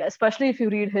true. Like, especially if you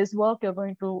read his work, you're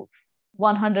going to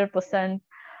 100%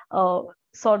 uh,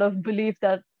 sort of believe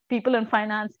that people in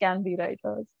finance can be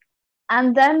writers.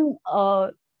 And then,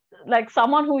 like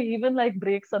someone who even like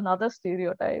breaks another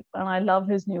stereotype, and I love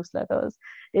his newsletters,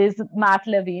 is Matt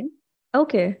Levine.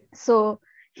 Okay. So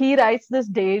he writes this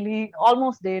daily,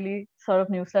 almost daily sort of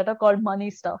newsletter called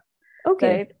Money Stuff,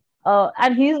 Okay. right?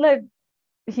 And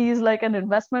he's like an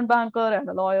investment banker and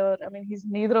a lawyer. I mean, he's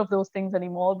neither of those things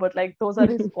anymore, but like those are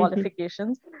his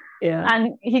qualifications. Yeah.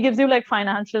 And he gives you like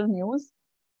financial news,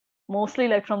 mostly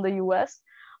like from the US,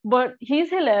 but he's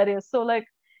hilarious. So like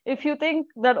if you think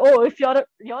that, oh, if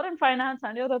you're in finance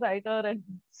and you're a writer, and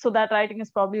so that writing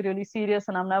is probably really serious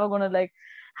and I'm never gonna like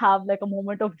have like a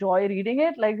moment of joy reading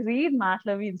it, like read Matt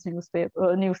Levine's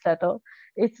newsletter.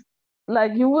 It's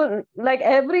like you will like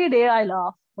every day I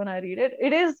laugh when I read it.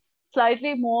 It is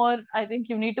slightly more, I think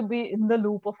you need to be in the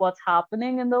loop of what's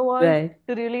happening in the world Right.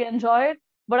 to really enjoy it.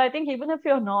 But I think even if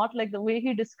you're not, like the way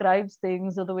he describes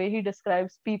things or the way he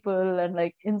describes people and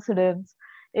like incidents,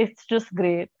 it's just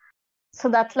great. So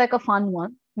that's like a fun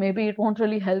one. Maybe it won't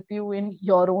really help you in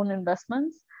your own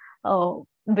investments, uh,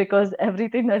 because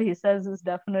everything that he says is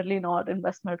definitely not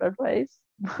investment advice.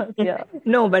 But yeah,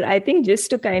 No, but I think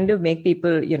just to kind of make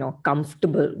people,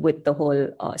 comfortable with the whole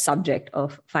subject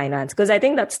of finance, because I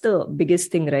think that's the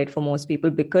biggest thing, right, for most people,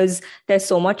 because there's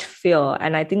so much fear.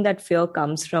 And I think that fear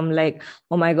comes from like,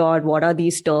 oh my God, what are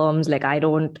these terms? Like, I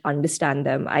don't understand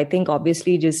them. I think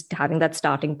obviously just having that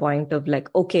starting point of like,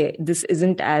 okay, this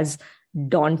isn't as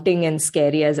daunting and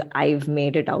scary as I've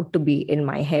made it out to be in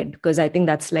my head. Because I think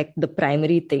that's like the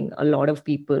primary thing a lot of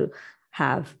people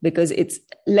have, because it's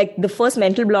like the first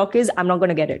mental block is I'm not going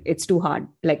to get it. It's too hard.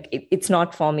 Like it's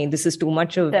not for me. This is too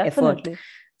much of effort. definitely.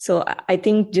 So I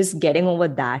think just getting over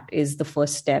that is the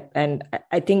first step. And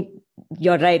I think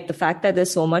you're right. The fact that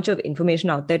there's so much of information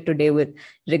out there today with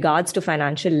regards to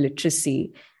financial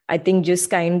literacy, I think just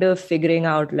kind of figuring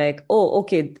out like, oh,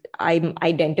 okay, I'm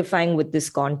identifying with this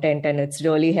content and it's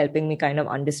really helping me kind of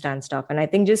understand stuff. And I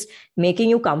think just making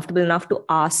you comfortable enough to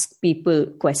ask people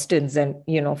questions and,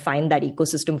 find that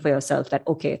ecosystem for yourself that,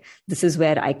 okay, this is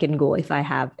where I can go if I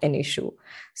have an issue.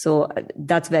 So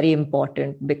that's very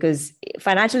important because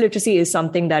financial literacy is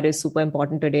something that is super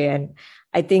important today. And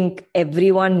I think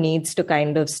everyone needs to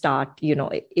kind of start,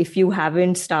 if you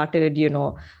haven't started,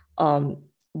 um,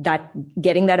 that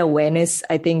getting that awareness,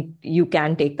 I think you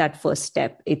can take that first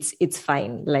step. It's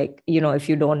fine. Like, if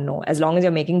you don't know, as long as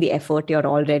you're making the effort, you're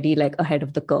already like ahead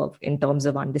of the curve in terms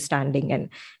of understanding and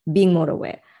being more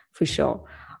aware, for sure.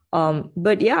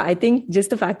 But yeah, I think just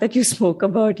the fact that you spoke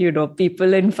about,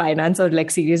 people in finance or like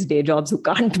serious day jobs who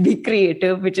can't be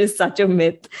creative, which is such a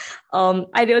myth.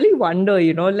 I really wonder,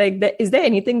 like, is there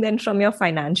anything then from your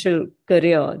financial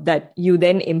career that you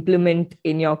then implement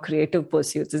in your creative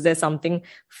pursuits? Is there something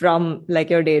from like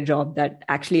your day job that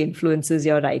actually influences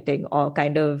your writing, or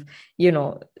kind of,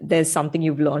 there's something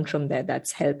you've learned from there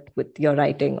that's helped with your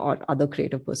writing or other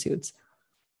creative pursuits?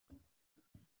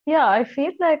 Yeah, I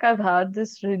feel like I've had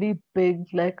this really big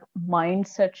like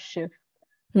mindset shift,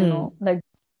 like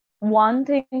one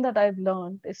thing that I've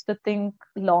learned is to think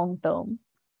long term.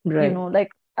 Right.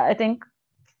 Like I think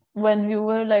when you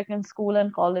were like in school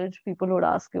and college, people would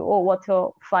ask you, "Oh, what's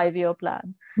your 5-year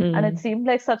plan?" And it Hmm. seemed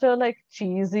like such a like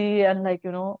cheesy and like,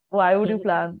 why would you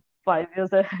plan 5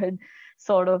 years ahead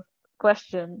sort of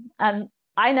question. And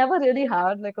I never really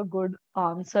had like a good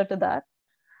answer to that.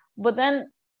 But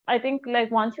then I think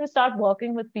like once you start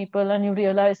working with people and you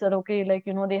realize that, okay, like,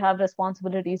 they have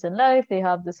responsibilities in life, they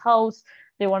have this house,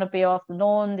 they want to pay off the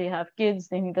loan, they have kids,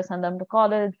 they need to send them to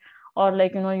college, or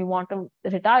like, you want to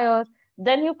retire,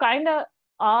 then you kind of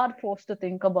are forced to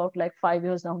think about like 5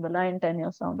 years down the line, 10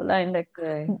 years down the line. Like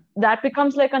Right. that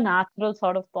becomes like a natural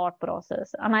sort of thought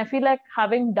process. And I feel like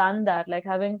having done that, like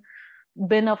having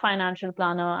been a financial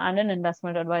planner and an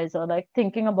investment advisor, like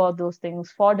thinking about those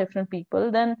things for different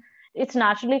people, then it's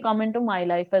naturally come into my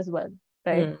life as well,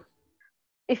 right? Hmm.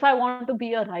 If I want to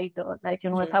be a writer, like,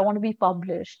 if Hmm. I want to be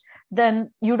published,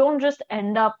 then you don't just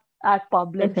end up at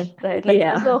published, right? Like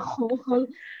there's Yeah. a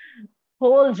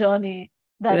whole journey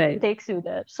that Right. takes you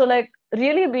there. So like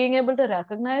really being able to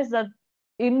recognize that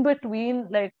in between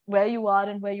like where you are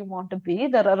and where you want to be,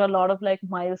 there are a lot of like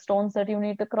milestones that you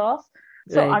need to cross.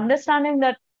 So Right. understanding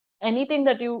that anything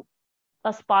that you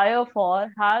aspire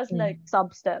for has like Mm.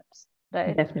 sub steps,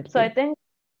 right? So I Definitely. think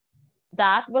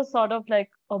that was sort of like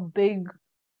a big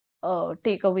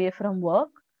takeaway from work.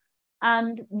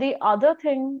 And the other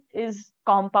thing is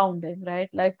compounding, right?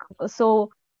 Like, so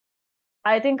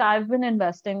I think I've been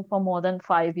investing for more than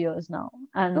 5 years now,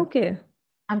 and Okay.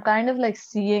 I'm kind of like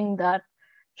seeing that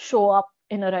show up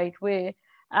in a right way.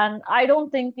 And I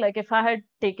don't think like if I had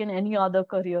taken any other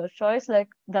career choice like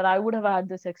that, I would have had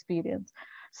this experience.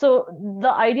 So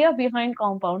the idea behind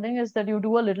compounding is that you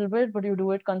do a little bit, but you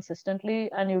do it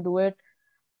consistently and you do it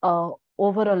uh,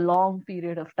 over a long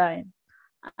period of time.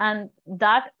 And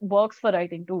that works for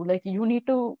writing too. Like you need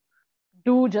to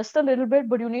do just a little bit,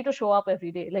 but you need to show up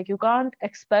every day. Like you can't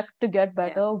expect to get Yeah.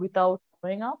 better without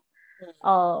showing up. Mm.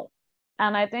 Uh,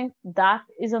 and I think that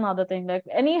is another thing. Like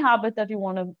any habit that you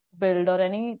want to build or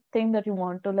anything that you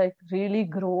want to like really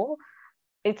grow,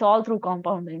 it's all through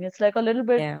compounding. It's like a little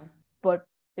bit, Yeah. but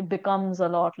it becomes a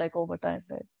lot like over time,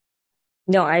 right?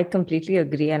 No, I completely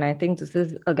agree. And I think this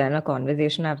is, again, a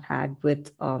conversation I've had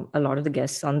with a lot of the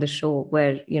guests on the show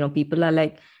where, people are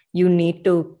like, you need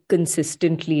to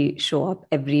consistently show up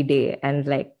every day and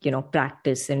like,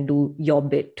 practice and do your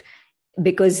bit.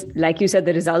 Because, like you said,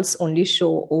 the results only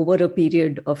show over a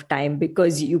period of time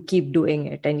because you keep doing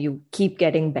it and you keep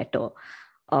getting better.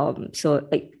 So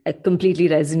I completely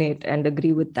resonate and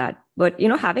agree with that. But,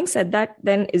 having said that,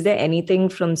 then is there anything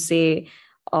from, say,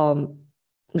 um,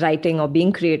 writing or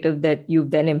being creative that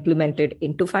you've then implemented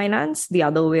into finance the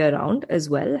other way around as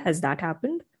well? Has that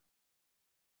happened?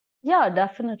 Yeah,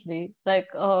 definitely. Like,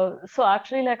 so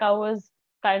actually, like I was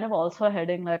kind of also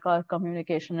heading like our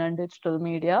communication and digital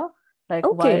media, like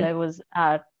while Okay. I was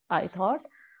at I thought.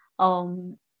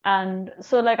 And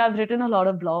so like I've written a lot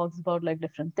of blogs about like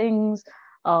different things.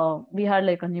 We had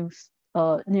like a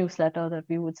newsletter that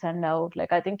we would send out.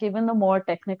 Like I think even the more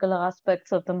technical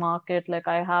aspects of the market, like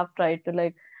I have tried to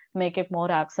like make it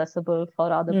more accessible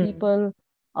for other Hmm. people.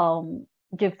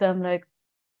 Give them like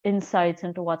insights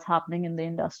into what's happening in the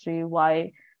industry,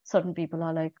 why certain people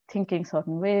are like thinking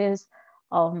certain ways.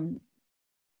 Um,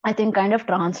 I think kind of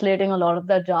translating a lot of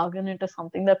that jargon into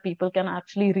something that people can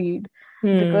actually read.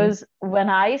 Hmm. Because when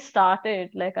I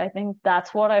started, like I think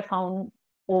that's what I found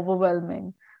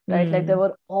overwhelming. right? Like there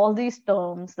were all these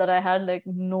terms that I had like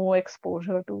no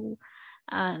exposure to,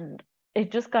 and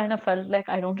it just kind of felt like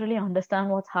I don't really understand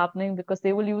what's happening because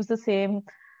they will use the same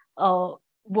uh,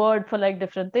 word for like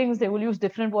different things. They will use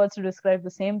different words to describe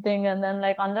the same thing, and then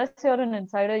like unless you're an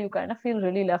insider, you kind of feel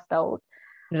really left out.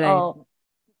 Right. Uh,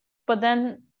 but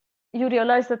then you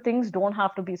realize that things don't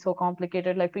have to be so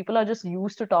complicated. Like people are just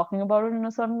used to talking about it in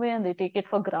a certain way, and they take it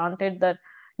for granted that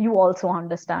you also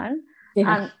understand.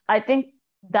 Yeah. And I think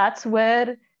that's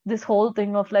where this whole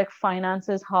thing of like finance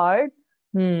is hard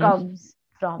Hmm. comes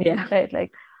from, Yeah. right?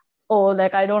 Like, oh,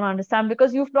 like I don't understand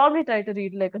because you've probably tried to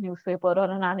read like a newspaper or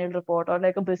an annual report or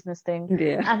like a business thing,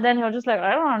 Yeah. and then you're just like,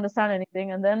 I don't understand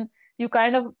anything. And then you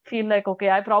kind of feel like, okay,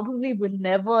 I probably will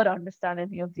never understand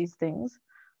any of these things.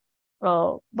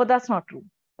 But that's not true.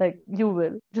 Like you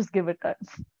will, just give it time.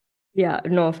 Yeah,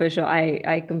 no, for sure.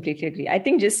 I completely agree. I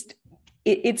think just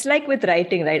it's like with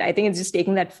writing, right? I think it's just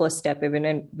taking that first step,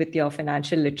 even with your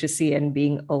financial literacy and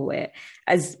being aware.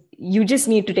 As you just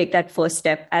need to take that first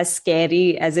step, as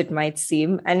scary as it might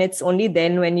seem, and it's only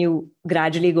then when you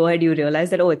gradually go ahead, you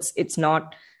realize that it's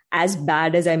not as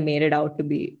bad as I made it out to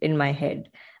be in my head.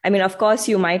 I mean, of course,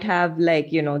 you might have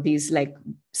like these like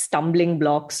stumbling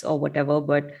blocks or whatever,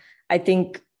 but I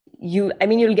think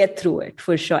you'll get through it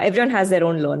for sure. Everyone has their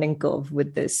own learning curve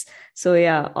with this. So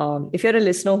yeah, if you're a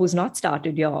listener who's not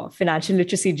started your financial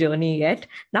literacy journey yet,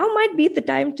 now might be the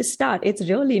time to start. It's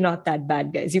really not that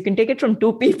bad, guys. You can take it from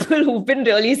two people who've been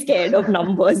really scared of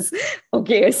numbers.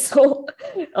 Okay, so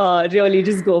really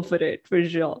just go for it for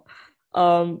sure.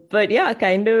 But yeah,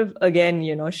 kind of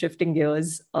again, shifting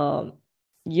gears.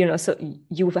 So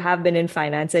you have been in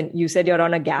finance and you said you're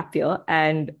on a gap year.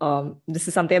 And this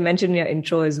is something I mentioned in your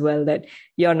intro as well, that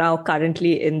you're now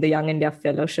currently in the Young India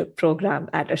Fellowship program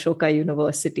at Ashoka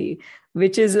University,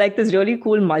 which is like this really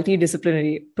cool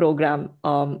multidisciplinary program,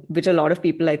 which a lot of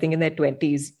people, I think in their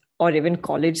 20s or even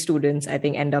college students, I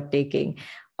think end up taking.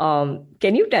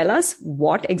 Can you tell us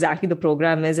what exactly the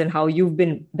program is and how you've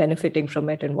been benefiting from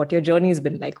it and what your journey has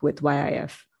been like with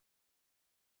YIF?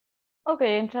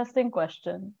 Okay, interesting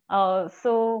question.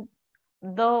 So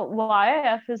the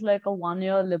YIF is like a 1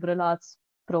 year liberal arts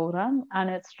program, and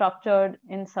it's structured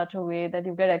in such a way that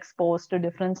you get exposed to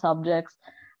different subjects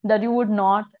that you would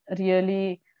not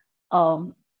really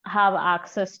um, have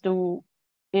access to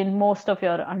in most of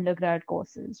your undergrad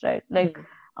courses, right? Like,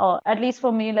 at least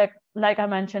for me, like I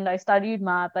mentioned, I studied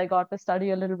math. I got to study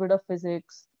a little bit of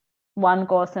physics, one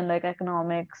course in like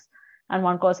economics and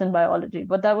one course in biology,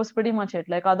 but that was pretty much it.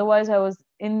 Like otherwise I was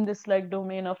in this like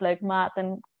domain of like math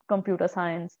and computer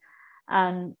science,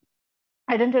 and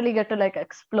I didn't really get to like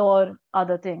explore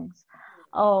other things.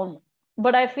 um,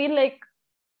 but I feel like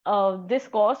this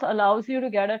course allows you to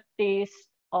get a taste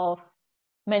of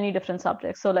many different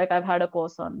subjects. So like I've had a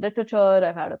course on literature,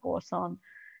 I've had a course on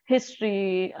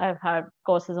history, I've had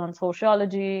courses on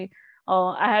sociology.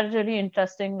 I had really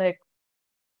interesting like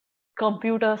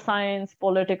computer science,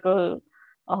 political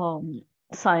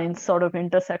science sort of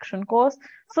intersection course.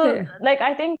 So, Okay. like,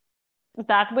 I think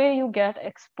that way you get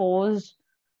exposed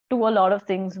to a lot of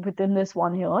things within this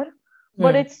 1 year.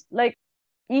 But Hmm. it's like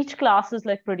each class is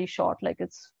like pretty short, like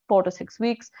it's 4 to 6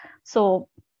 weeks. So,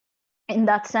 in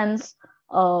that sense,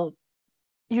 uh,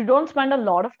 you don't spend a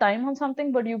lot of time on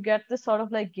something, but you get this sort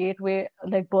of like gateway,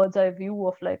 like bird's eye view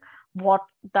of like what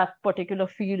that particular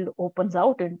field opens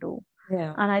out into.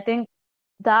 Yeah. And I think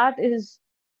that is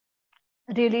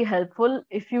really helpful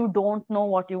if you don't know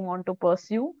what you want to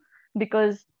pursue.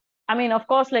 Because, I mean, of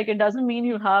course, like it doesn't mean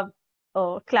you have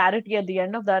clarity at the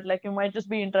end of that. Like you might just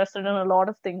be interested in a lot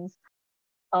of things.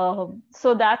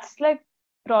 So that's like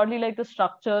broadly like the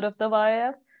structure of the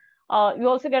YF. You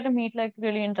also get to meet like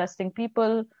really interesting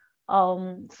people.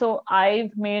 So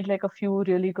I've made like a few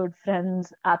really good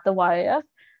friends at the YF,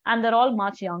 and they're all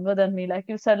much younger than me. Like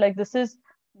you said, like this is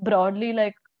broadly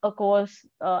like a course.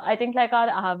 I think like our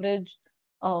average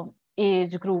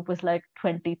age group is like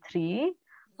 23.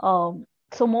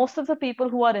 So most of the people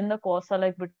who are in the course are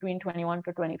like between 21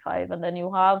 to 25, and then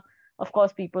you have, of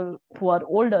course, people who are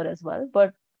older as well.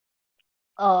 But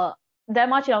uh, they're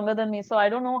much younger than me, so I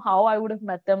don't know how I would have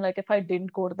met them like if I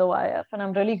didn't go to the YF, and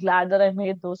I'm really glad that I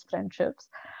made those friendships.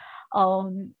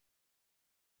 Um,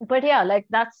 but yeah, like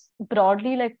that's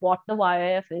broadly like what the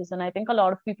YIF is, and I think a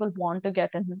lot of people want to get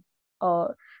in uh,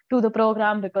 to the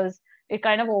program because it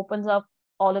kind of opens up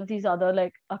all of these other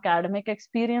like academic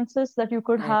experiences that you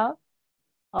could Right. have.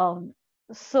 Um,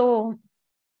 so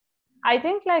I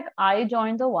think like I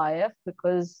joined the YF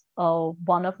because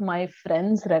one of my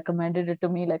friends recommended it to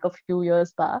me like a few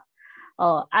years back.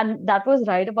 And that was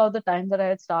right about the time that I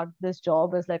had started this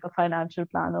job as like a financial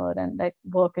planner and like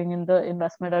working in the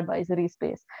investment advisory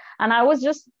space. And I was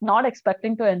just not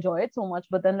expecting to enjoy it so much,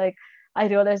 but then like I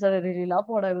realized that I really love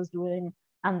what I was doing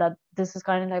and that this is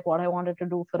kind of like what I wanted to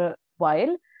do for a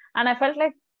while. And I felt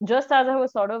like just as I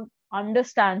was sort of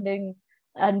understanding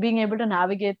and being able to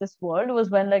navigate this world was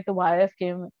when like the YF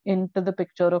came into the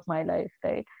picture of my life,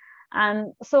 right?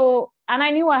 And so, and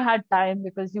I knew I had time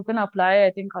because you can apply,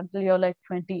 I think, until you're like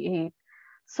 28.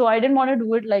 So I didn't want to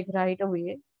do it like right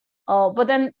away. But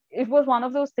then it was one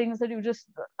of those things that you just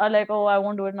are like, oh, I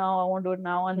won't do it now, I won't do it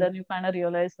now. And then you kind of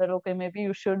realize that, okay, maybe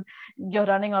you're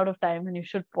running out of time and you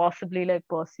should possibly like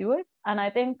pursue it. And I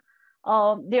think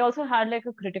they also had like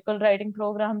a critical writing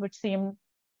program, which seemed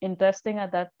interesting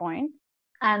at that point.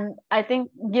 And I think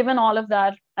given all of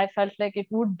that, I felt like it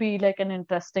would be like an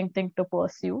interesting thing to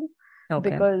pursue Okay.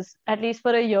 because at least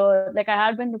for a year, like I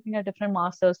had been looking at different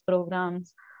master's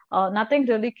programs. Nothing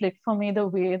really clicked for me the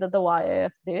way that the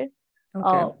YIF did.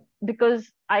 Okay.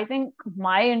 Because I think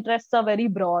my interests are very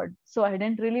broad. So I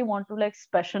didn't really want to like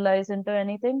specialize into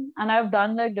anything. And I've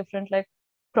done like different like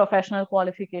professional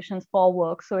qualifications for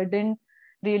work. So it didn't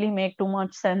really make too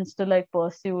much sense to like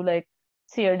pursue like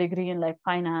say a degree in like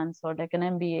finance or like an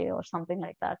MBA or something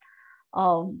like that.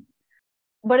 Um,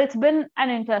 but it's been an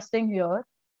interesting year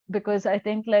because I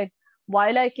think like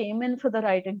while I came in for the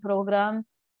writing program,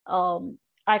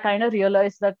 I kind of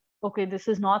realized that okay, this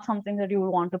is not something that you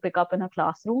would want to pick up in a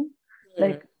classroom.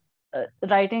 Like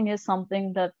writing is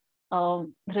something that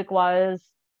requires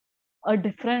a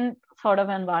different sort of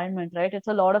environment, right? It's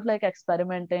a lot of like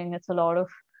experimenting, it's a lot of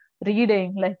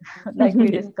reading, like like we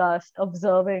discussed,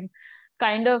 observing,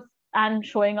 kind of, and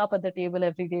showing up at the table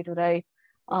every day to write.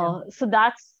 So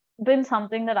that's been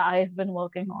something that I've been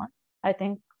working on. I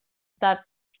think that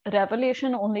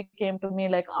revelation only came to me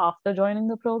like after joining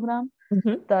the program,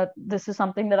 that this is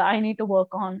something that I need to work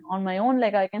on my own.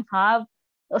 Like I can have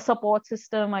a support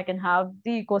system, I can have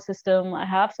the ecosystem, I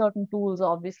have certain tools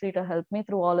obviously to help me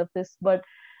through all of this. But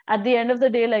at the end of the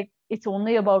day, like it's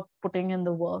only about putting in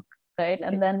the work, right?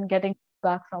 And then getting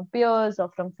back from peers or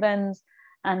from friends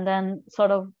and then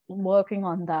sort of working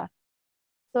on that.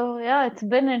 So yeah, it's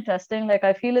been interesting. Like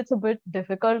I feel it's a bit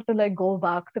difficult to like go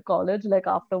back to college like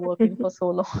after working for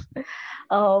so long.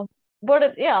 Uh,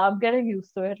 yeah, I'm getting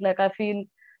used to it. Like I feel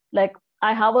like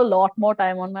I have a lot more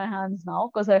time on my hands now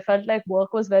because I felt like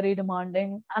work was very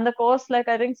demanding. And the course, like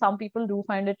I think some people do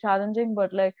find it challenging,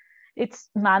 but like it's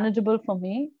manageable for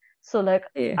me. So like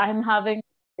Yeah. I'm having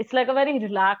it's like a very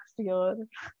relaxed year.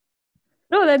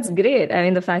 No, that's great. I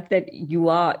mean, the fact that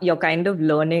you're kind of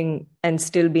learning and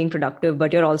still being productive,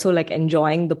 but you're also like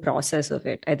enjoying the process of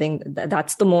it. I think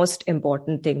that's the most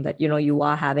important thing, that, you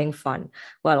are having fun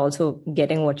while also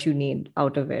getting what you need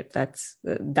out of it.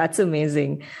 That's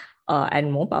amazing.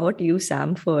 And more power to you,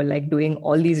 Sam, for like doing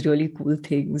all these really cool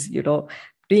things,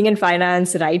 being in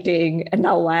finance, writing, and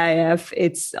now YIF.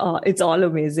 It's all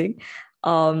amazing.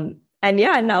 And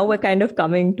yeah, now we're kind of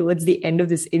coming towards the end of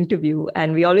this interview,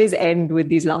 and we always end with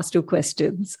these last two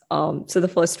questions. So the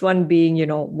first one being,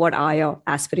 what are your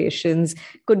aspirations?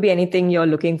 Could be anything you're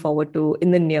looking forward to in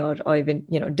the near or even,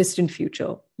 distant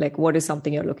future. Like, what is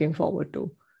something you're looking forward to?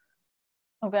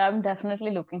 Okay, I'm definitely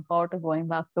looking forward to going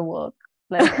back to work.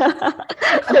 Like,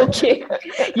 okay,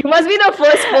 you must be the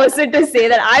first person to say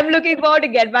that. I'm looking forward to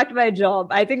get back to my job.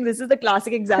 I think this is the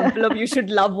classic example of you should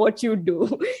love what you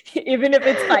do, even if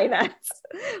it's finance.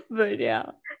 But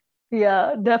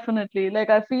yeah, definitely. Like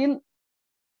I feel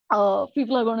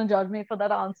people are going to judge me for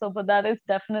that answer, but that is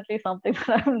definitely something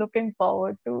that I'm looking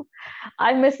forward to.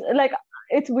 I miss like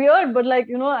it's weird, but like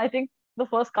I think the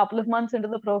first couple of months into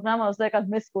the program, I was like, I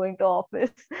miss going to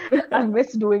office. I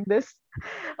miss doing this.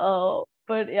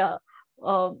 But yeah,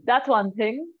 that's one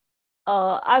thing.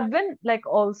 I've been like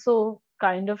also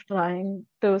kind of trying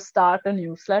to start a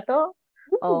newsletter.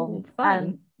 Ooh, And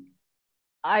fun.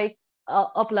 I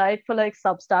applied for like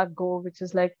Substack Go, which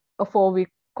is like a 4-week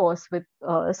course with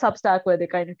Substack where they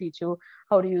kind of teach you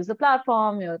how to use the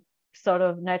platform, you sort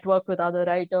of network with other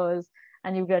writers,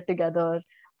 and you get together.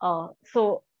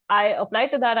 So I applied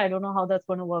to that. I don't know how that's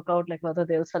going to work out, like whether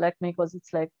they'll select me because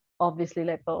it's like obviously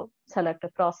like a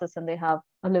selective process and they have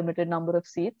a limited number of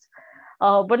seats.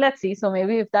 But let's see. So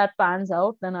maybe if that pans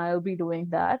out, then I'll be doing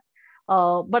that.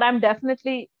 But I'm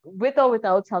definitely with or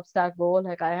without Substack Go,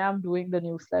 like I am doing the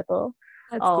newsletter.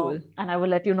 That's cool. And I will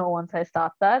let you know once I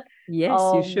start that. Yes,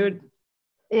 you Um, should.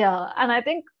 yeah, and I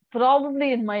think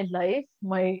probably in my life,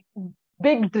 my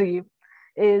big dream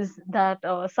is that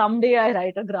someday I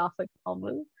write a graphic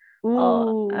novel.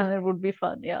 Ooh, And it would be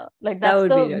fun. Yeah, like that that's would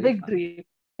be the really big fun. dream.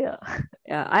 Yeah.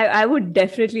 Yeah, I would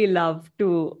definitely love to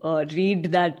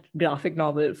read that graphic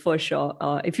novel for sure.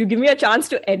 If you give me a chance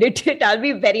to edit it, I'll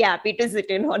be very happy to sit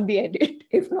in on the edit,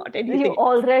 if not You anything.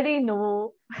 already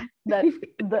know that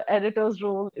the editor's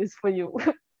role is for you.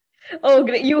 Oh,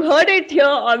 great. You heard it here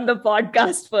on the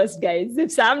podcast first, guys.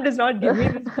 If Sam does not give me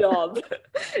this job,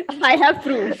 I have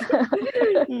proof.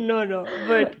 No.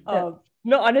 But Yeah.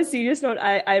 no, on a serious note,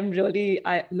 I'm really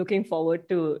looking forward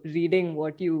to reading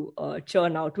what you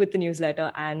churn out with the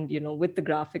newsletter and, with the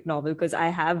graphic novel, because I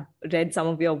have read some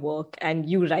of your work and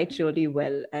you write really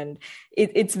well. And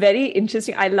it's very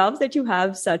interesting. I love that you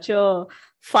have such a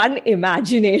fun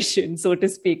imagination, so to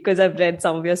speak, because I've read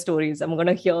some of your stories. I'm going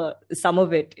to hear some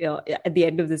of it at the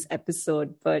end of this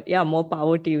episode. But yeah, more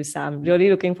power to you, Sam. Really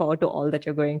looking forward to all that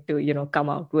you're going to, come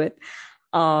out with.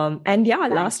 And yeah,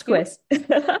 last question.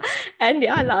 And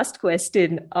yeah, last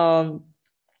question.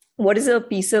 What is a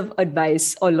piece of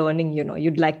advice or learning,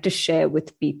 you'd like to share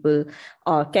with people?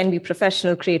 Can be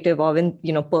professional, creative, or when,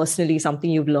 personally something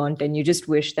you've learned and you just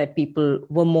wish that people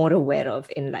were more aware of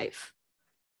in life?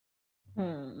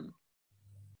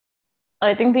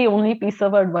 I think the only piece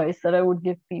of advice that I would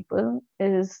give people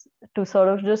is to sort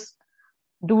of just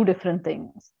do different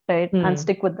things, right? And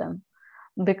stick with them.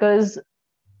 Because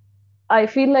I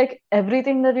feel like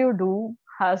everything that you do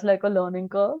has like a learning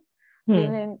curve.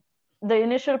 The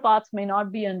initial paths may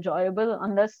not be enjoyable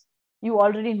unless you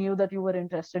already knew that you were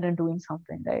interested in doing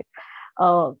something, right?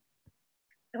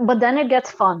 But then it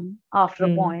gets fun after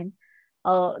a point.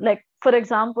 Like, for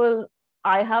example,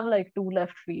 I have like 2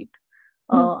 left feet.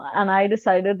 And I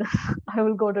decided I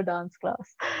will go to dance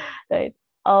class, right?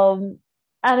 And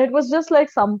it was just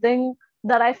like something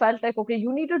that I felt like, okay,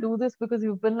 you need to do this because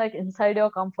you've been like inside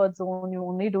your comfort zone. You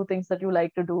only do things that you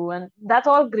like to do. And that's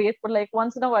all great. But like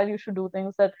once in a while, you should do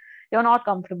things that you're not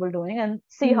comfortable doing and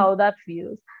see how that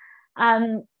feels.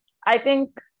 And I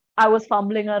think I was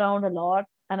fumbling around a lot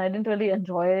and I didn't really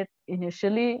enjoy it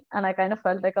initially. And I kind of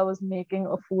felt like I was making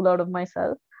a fool out of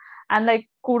myself. And like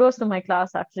kudos to my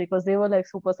class actually, because they were like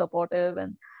super supportive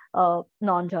and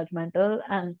non-judgmental.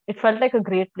 And it felt like a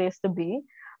great place to be.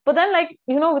 But then like,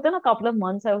 within a couple of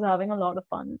months, I was having a lot of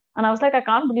fun. And I was like, I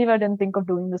can't believe I didn't think of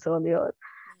doing this earlier.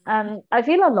 And I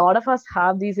feel a lot of us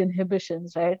have these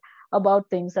inhibitions, right? About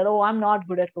things that, oh, I'm not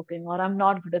good at cooking, or I'm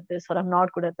not good at this, or I'm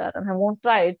not good at that. And I won't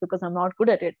try it because I'm not good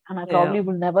at it. And I probably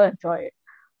will never enjoy it.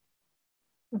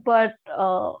 But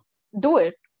do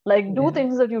it. Like, do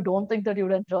things that you don't think that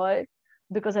you'd enjoy.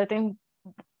 Because I think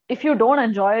if you don't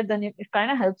enjoy it, then it kind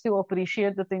of helps you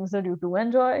appreciate the things that you do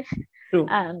enjoy. True.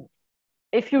 And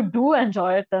if you do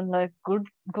enjoy it, then like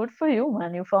good for you,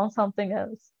 man. You found something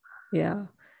else. Yeah.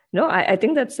 No, I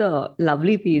think that's a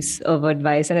lovely piece of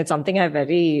advice. And it's something I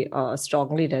very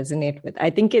strongly resonate with.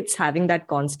 I think it's having that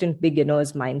constant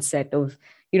beginner's mindset of,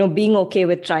 being okay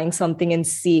with trying something and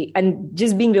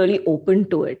just being really open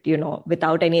to it,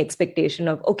 without any expectation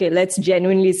of, okay, let's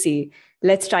genuinely see.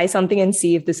 Let's try something and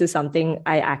see if this is something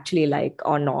I actually like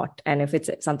or not. And if it's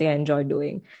something I enjoy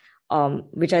doing,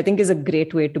 which I think is a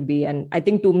great way to be. And I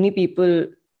think too many people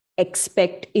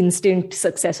expect instant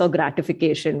success or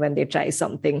gratification when they try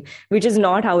something, which is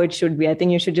not how it should be. I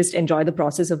think you should just enjoy the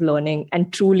process of learning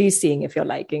and truly seeing if you're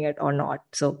liking it or not.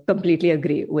 So completely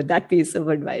agree with that piece of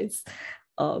advice,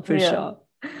 for sure.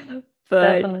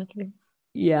 But definitely.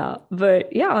 Yeah.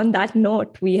 But yeah, on that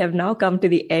note, we have now come to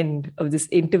the end of this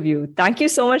interview. Thank you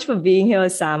so much for being here,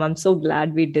 Sam. I'm so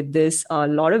glad we did this. A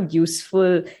lot of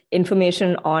useful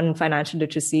information on financial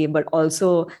literacy, but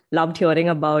also loved hearing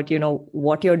about,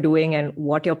 what you're doing and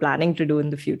what you're planning to do in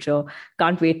the future.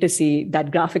 Can't wait to see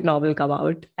that graphic novel come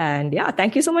out. And yeah,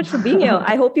 thank you so much for being here.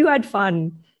 I hope you had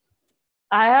fun.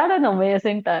 I had an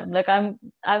amazing time. Like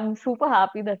I'm super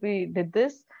happy that we did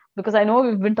this. Because I know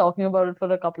we've been talking about it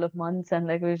for a couple of months and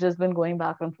like we've just been going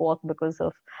back and forth because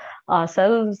of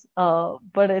ourselves.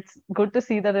 But it's good to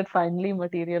see that it finally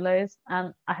materialized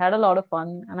and I had a lot of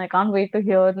fun and I can't wait to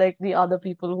hear like the other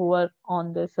people who are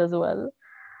on this as well.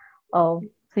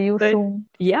 See you soon.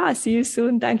 Yeah, see you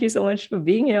soon. Thank you so much for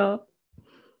being here.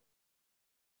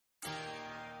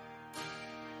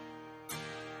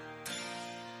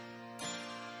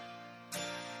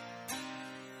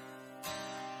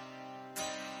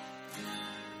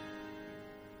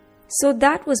 So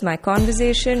that was my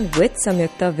conversation with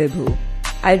Samyuktha Vibhu.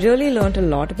 I really learned a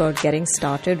lot about getting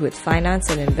started with finance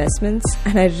and investments,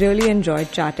 and I really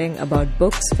enjoyed chatting about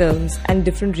books, films, and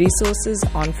different resources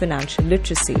on financial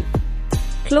literacy.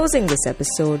 Closing this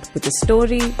episode with a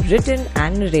story written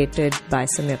and narrated by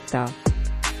Samyuktha.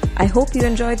 I hope you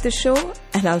enjoyed the show,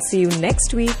 and I'll see you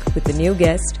next week with a new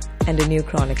guest and a new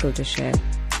chronicle to share.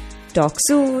 Talk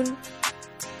soon!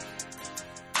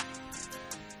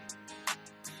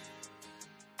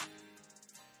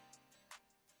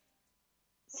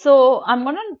 So I'm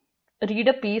going to read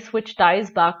a piece which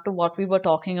ties back to what we were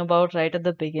talking about right at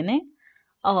the beginning,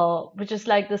 which is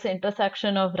like this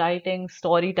intersection of writing,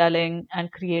 storytelling,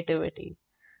 and creativity,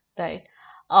 right?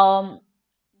 Um,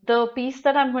 the piece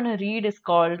that I'm going to read is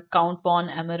called Count von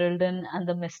Emeralden and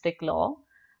the Mystic Law.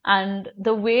 And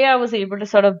the way I was able to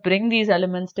sort of bring these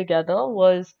elements together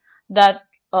was that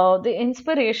the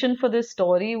inspiration for this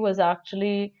story was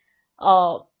actually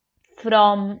uh,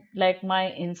 from like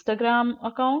my Instagram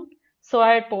account. So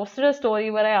I had posted a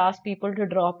story where I asked people to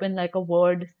drop in like a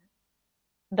word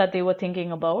that they were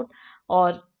thinking about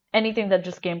or anything that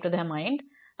just came to their mind.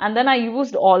 And then I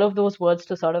used all of those words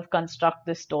to sort of construct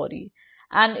this story.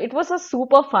 And it was a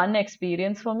super fun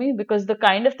experience for me because the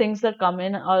kind of things that come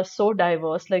in are so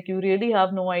diverse, like you really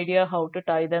have no idea how to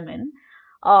tie them in.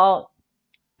 Uh,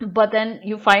 but then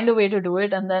you find a way to do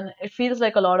it, and then it feels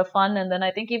like a lot of fun. And then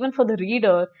I think even for the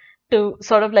reader to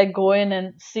sort of like go in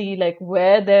and see like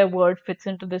where their word fits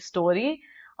into the story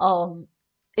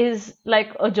is like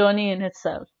a journey in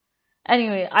itself.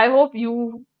 Anyway, I hope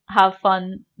you have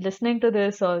fun listening to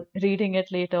this or reading it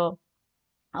later.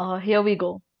 Here we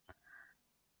go.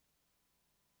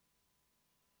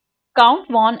 Count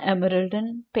von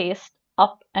Emeralden paced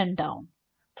up and down.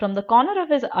 From the corner of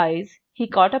his eyes, he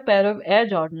caught a pair of Air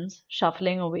Jordans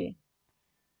shuffling away.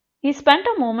 He spent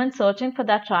a moment searching for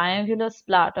that triangular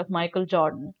splat of Michael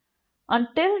Jordan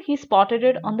until he spotted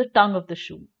it on the tongue of the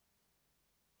shoe.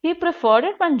 He preferred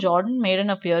it when Jordan made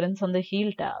an appearance on the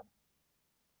heel tab.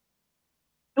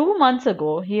 2 months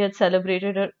ago, he had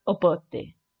celebrated a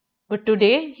birthday, but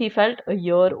today he felt a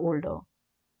year older.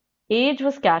 Age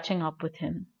was catching up with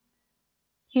him.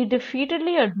 He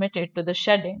defeatedly admitted to the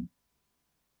shedding.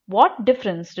 What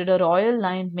difference did a royal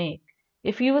line make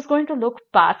if he was going to look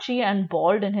patchy and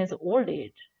bald in his old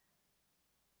age?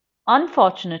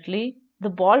 Unfortunately, the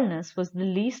baldness was the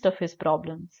least of his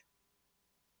problems.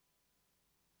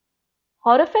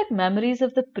 Horrific memories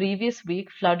of the previous week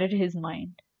flooded his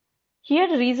mind. He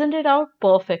had reasoned it out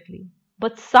perfectly,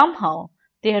 but somehow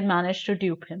they had managed to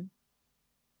dupe him.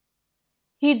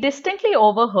 He distinctly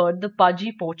overheard the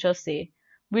pudgy poacher say,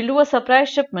 "We'll do a surprise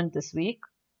shipment this week."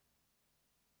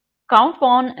 Count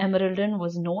von Emeralden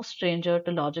was no stranger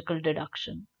to logical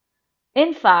deduction.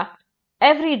 In fact,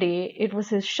 every day it was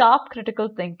his sharp critical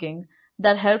thinking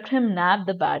that helped him nab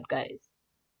the bad guys.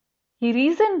 He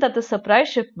reasoned that the surprise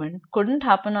shipment couldn't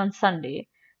happen on Sunday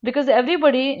because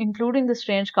everybody, including the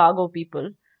strange cargo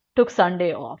people, took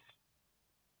Sunday off.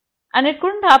 And it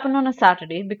couldn't happen on a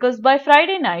Saturday because by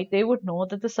Friday night they would know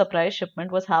that the surprise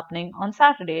shipment was happening on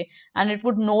Saturday and it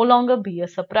would no longer be a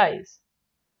surprise.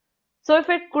 So if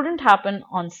it couldn't happen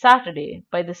on Saturday,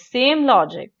 by the same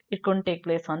logic, it couldn't take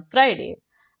place on Friday.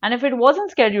 And if it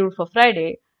wasn't scheduled for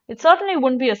Friday, it certainly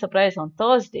wouldn't be a surprise on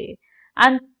Thursday.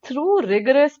 And through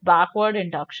rigorous backward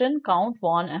induction, Count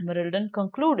von Emeralden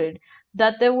concluded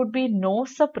that there would be no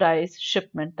surprise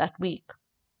shipment that week.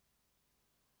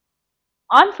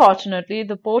 Unfortunately,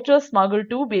 the poacher smuggled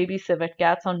 2 baby civet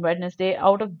cats on Wednesday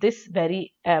out of this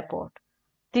very airport.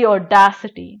 The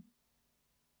audacity!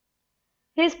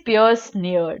 His peers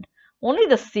sneered. Only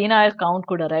the senile count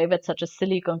could arrive at such a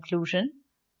silly conclusion.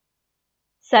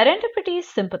 Serendipity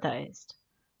sympathized.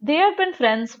 They had been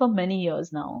friends for many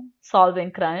years now,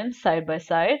 solving crimes side by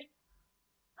side.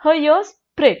 Her ears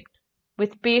pricked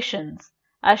with patience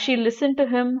as she listened to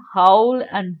him howl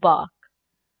and bark.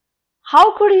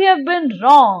 How could he have been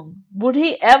wrong? Would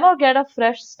he ever get a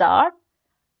fresh start?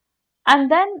 And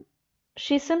then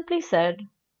she simply said,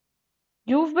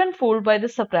 "You've been fooled by the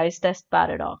surprise test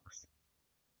paradox."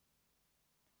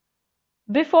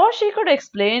 Before she could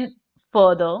explain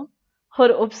further,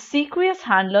 her obsequious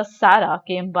handler Sarah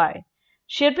came by.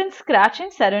 She had been scratching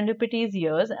Serendipity's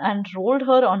ears and rolled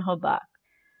her on her back.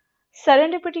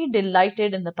 Serendipity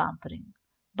delighted in the pampering,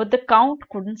 but the Count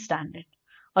couldn't stand it.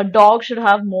 A dog should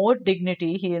have more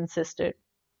dignity, he insisted.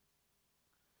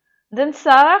 Then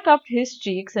Sarah cupped his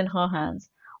cheeks in her hands.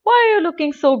 "Why are you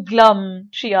looking so glum?"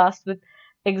 she asked with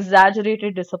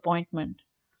exaggerated disappointment.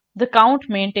 The Count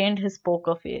maintained his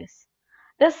poker face.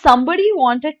 "Does somebody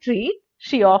want a treat?"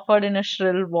 she offered in a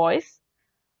shrill voice.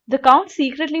 The Count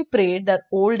secretly prayed that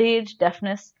old age,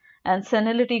 deafness, and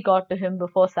senility got to him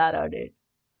before Sarah did.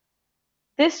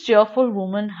 This cheerful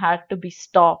woman had to be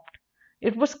stopped.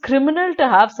 It was criminal to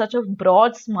have such a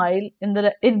broad smile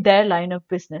in their line of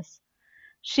business.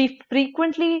 She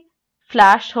frequently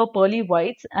flashed her pearly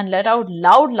whites and let out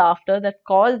loud laughter that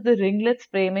caused the ringlets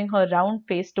framing her round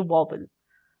face to wobble.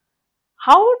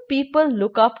 How would people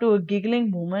look up to a giggling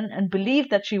woman and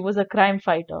believe that she was a crime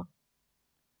fighter?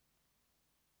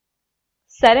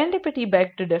 Serendipity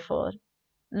begged to differ.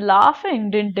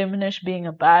 Laughing didn't diminish being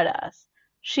a badass.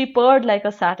 She purred like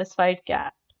a satisfied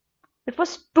cat. It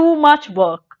was too much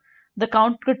work. The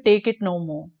Count could take it no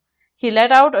more. He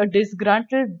let out a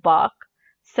disgruntled bark.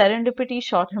 Serendipity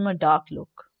shot him a dark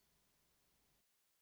look.